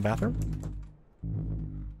I hide the bathroom.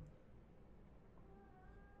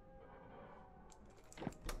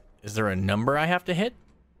 Is there a number I have to hit?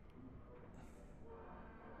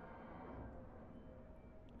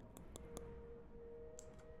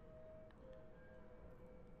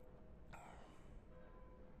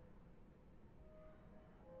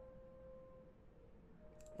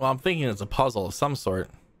 Well, I'm thinking it's a puzzle of some sort.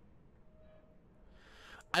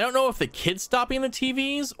 I don't know if the kid's stopping the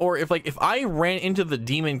TVs, or if like if I ran into the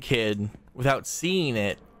demon kid without seeing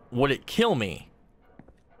it, would it kill me?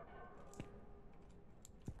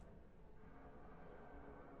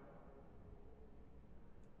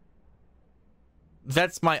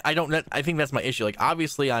 That's my, I think that's my issue. Like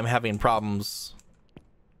obviously I'm having problems.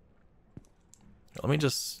 Let me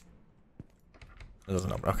just, it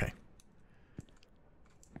doesn't open. Okay.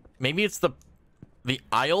 Maybe it's the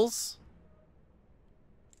aisles.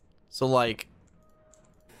 So like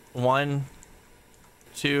 1,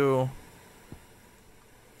 2,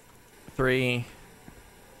 3,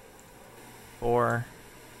 4.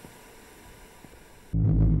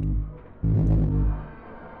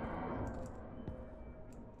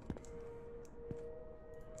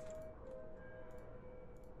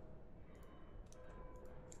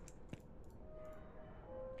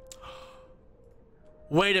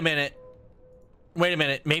 Wait a minute. Wait a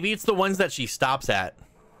minute. Maybe it's the ones that she stops at.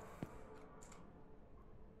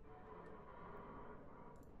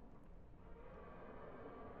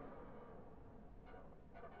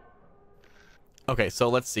 Okay, so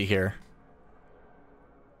let's see here.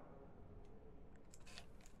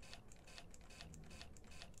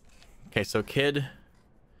 Okay, so kid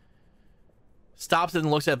stops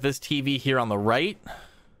and looks at this TV here on the right.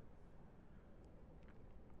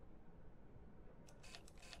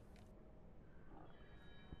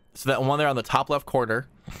 So that one there on the top left corner.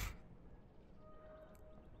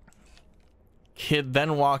 Kid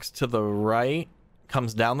then walks to the right,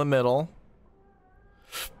 comes down the middle,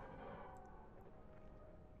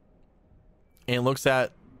 and looks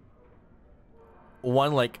at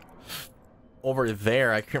one like over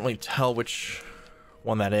there. I can't really tell which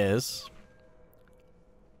one that is.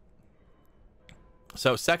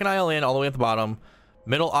 So second aisle in, all the way at the bottom.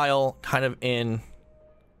 Middle aisle kind of in.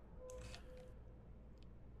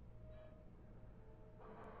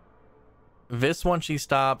 This one she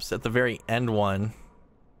stops at the very end one.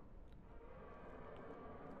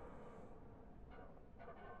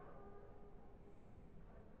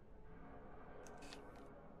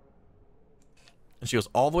 And she goes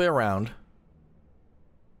all the way around.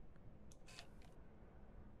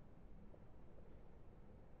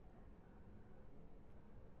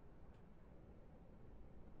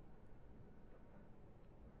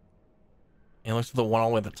 And looks at the one all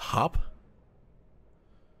the way at the top.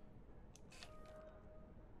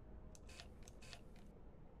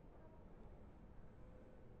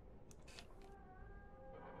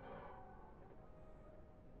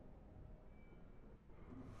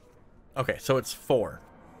 Okay, so it's 4.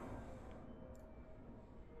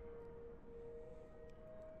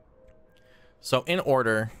 So in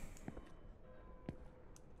order,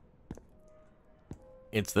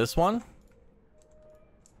 it's this one.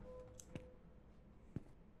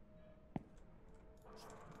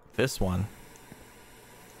 this one.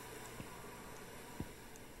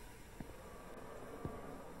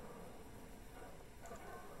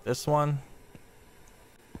 This one.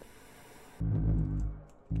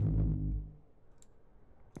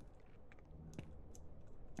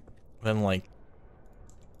 Then like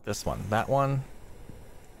this one, that one,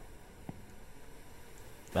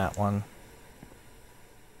 that one,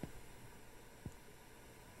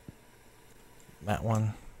 that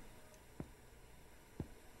one,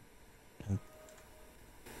 and that one.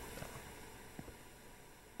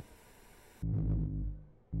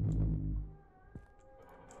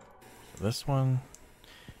 So this one.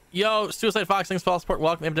 Yo, Suicide Fox, thanks for all support.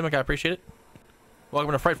 Welcome, Epidemic, I appreciate it.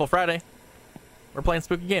 Welcome to Frightful Friday. We're playing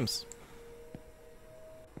spooky games.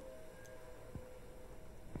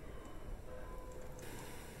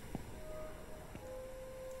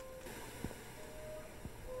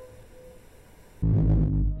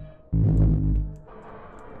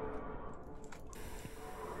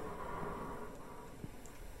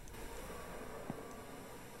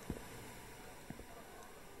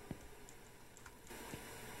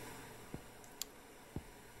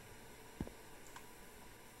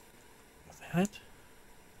 It?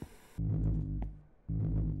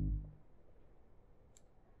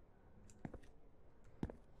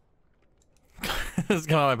 This is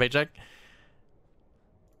coming on my paycheck.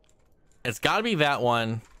 It's got to be that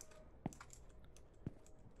one.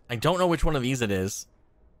 I don't know which one of these it is.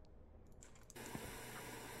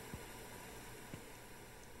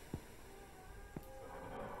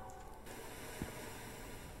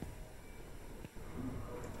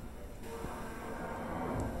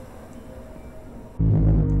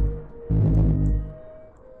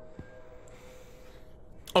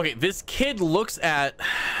 Okay, this kid looks at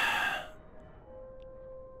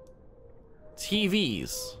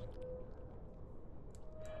TVs,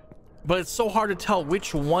 but it's so hard to tell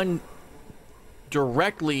which one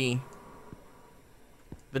directly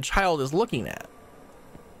the child is looking at.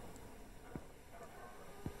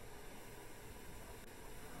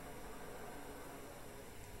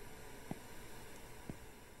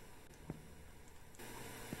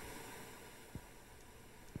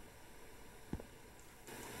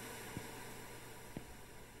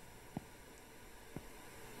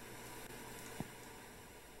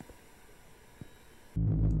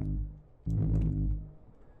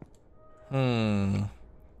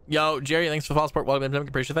 Yo, Jerry, thanks for the follow support. Welcome,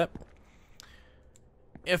 appreciate that.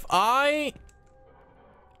 If I...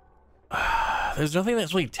 there's nothing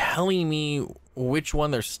that's really telling me which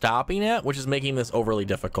one they're stopping at, which is making this overly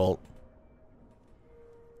difficult.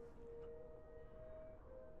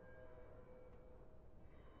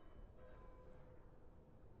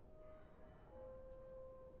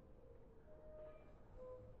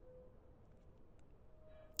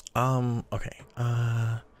 Okay.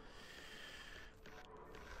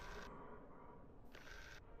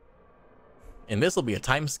 And this will be a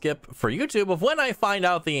time skip for YouTube of when I find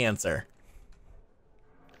out the answer.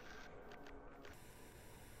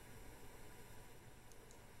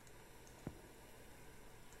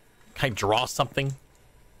 Can I draw something?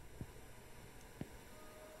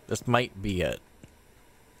 This might be it.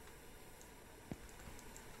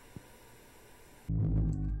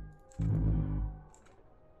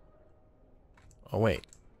 Oh, wait.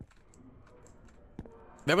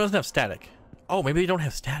 That doesn't have static. Oh, maybe they don't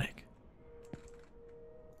have static.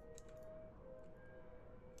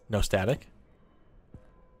 No static.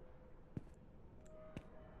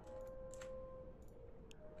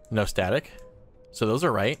 No static. So those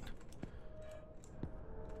are right.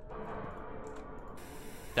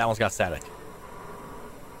 That one's got static.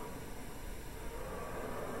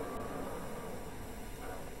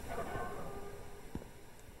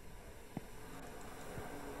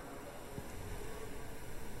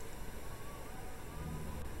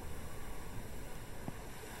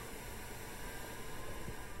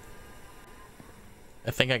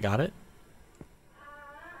 I think I got it.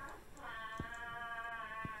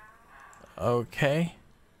 Okay.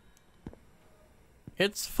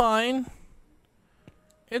 It's fine.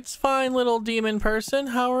 It's fine, little demon person.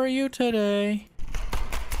 How are you today?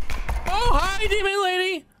 Oh, hi, demon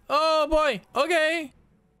lady. Oh, boy. Okay.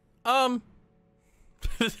 I'm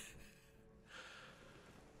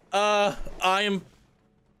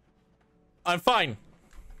fine.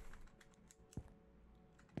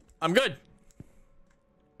 I'm good.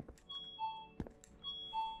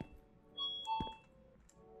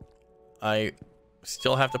 I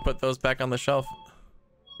still have to put those back on the shelf.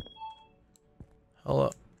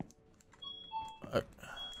 Hello.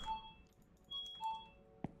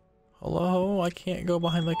 Hello? I can't go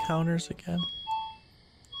behind the counters again.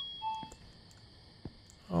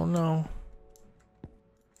 Oh no.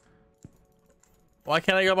 Why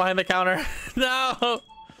can't I go behind the counter? No!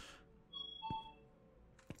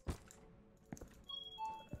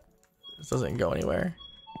 This doesn't go anywhere.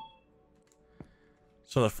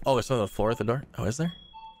 So oh, there's something on the floor at the door? Oh, is there?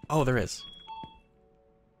 Oh, there is.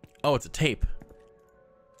 Oh, it's a tape.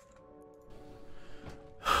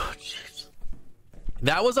 Oh, jeez.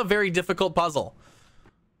 That was a very difficult puzzle.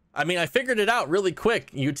 I mean, I figured it out really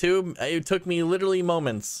quick, YouTube. It took me literally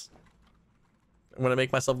moments. I'm gonna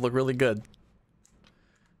make myself look really good.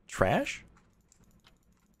 Trash?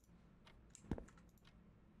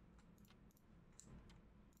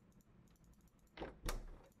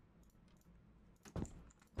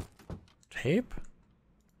 Tape?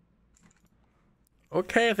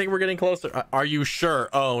 Okay, I think we're getting closer. Are you sure?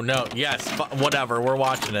 Oh no, yes, whatever, we're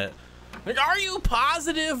watching it. Like, are you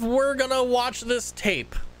positive we're gonna watch this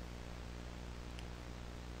tape?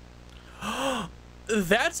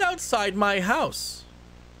 That's outside my house.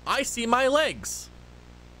 I see my legs.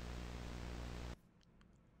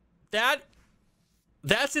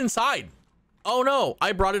 That's inside. Oh no,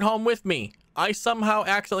 I brought it home with me. I somehow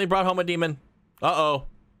accidentally brought home a demon. Uh-oh.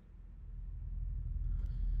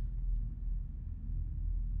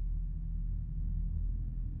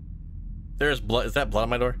 There's blood. Is that blood on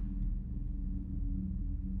my door?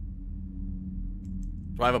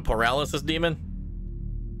 Do I have a paralysis demon?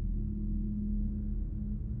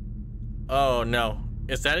 Oh no.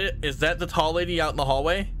 Is that it? Is that the tall lady out in the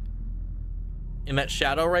hallway? In that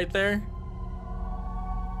shadow right there?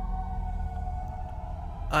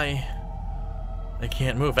 I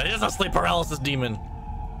can't move. It is a sleep paralysis demon.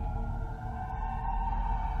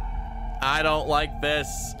 I don't like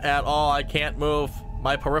this at all. I can't move.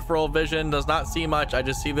 My peripheral vision does not see much. I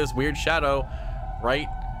just see this weird shadow right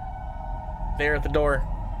there at the door.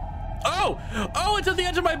 Oh! Oh, it's at the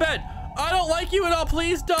edge of my bed. I don't like you at all.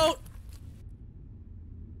 Please don't.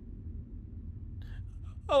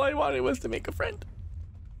 All I wanted was to make a friend.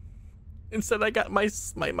 Instead, I got my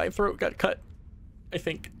throat got cut, I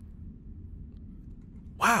think.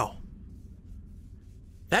 Wow.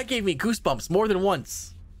 That gave me goosebumps more than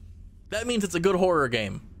once. That means it's a good horror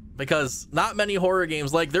game. Because not many horror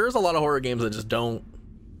games, like there's a lot of horror games that just don't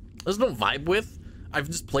vibe with. I've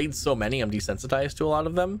just played so many, I'm desensitized to a lot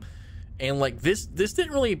of them. And like this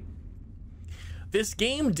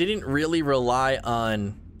game didn't really rely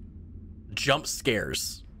on jump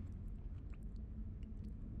scares,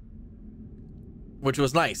 which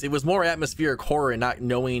was nice. It was more atmospheric horror and not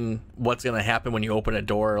knowing what's gonna happen when you open a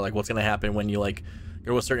door, or like what's gonna happen when you like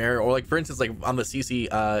go to a certain area, or like for instance, like on the CC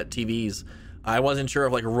TVs, I wasn't sure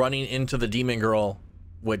if like running into the demon girl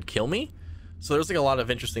would kill me. So there's like a lot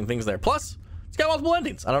of interesting things there. Plus, it's got multiple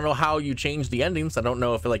endings. I don't know how you change the endings. I don't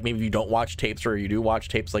know if like maybe you don't watch tapes or you do watch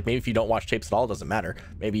tapes. Like maybe if you don't watch tapes at all, it doesn't matter.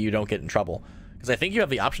 Maybe you don't get in trouble. Because I think you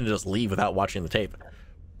have the option to just leave without watching the tape.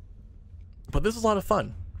 But this was a lot of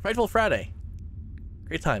fun. Frightful Friday.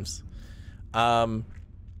 Great times. That's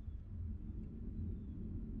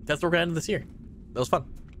what we're gonna end this year. That was fun.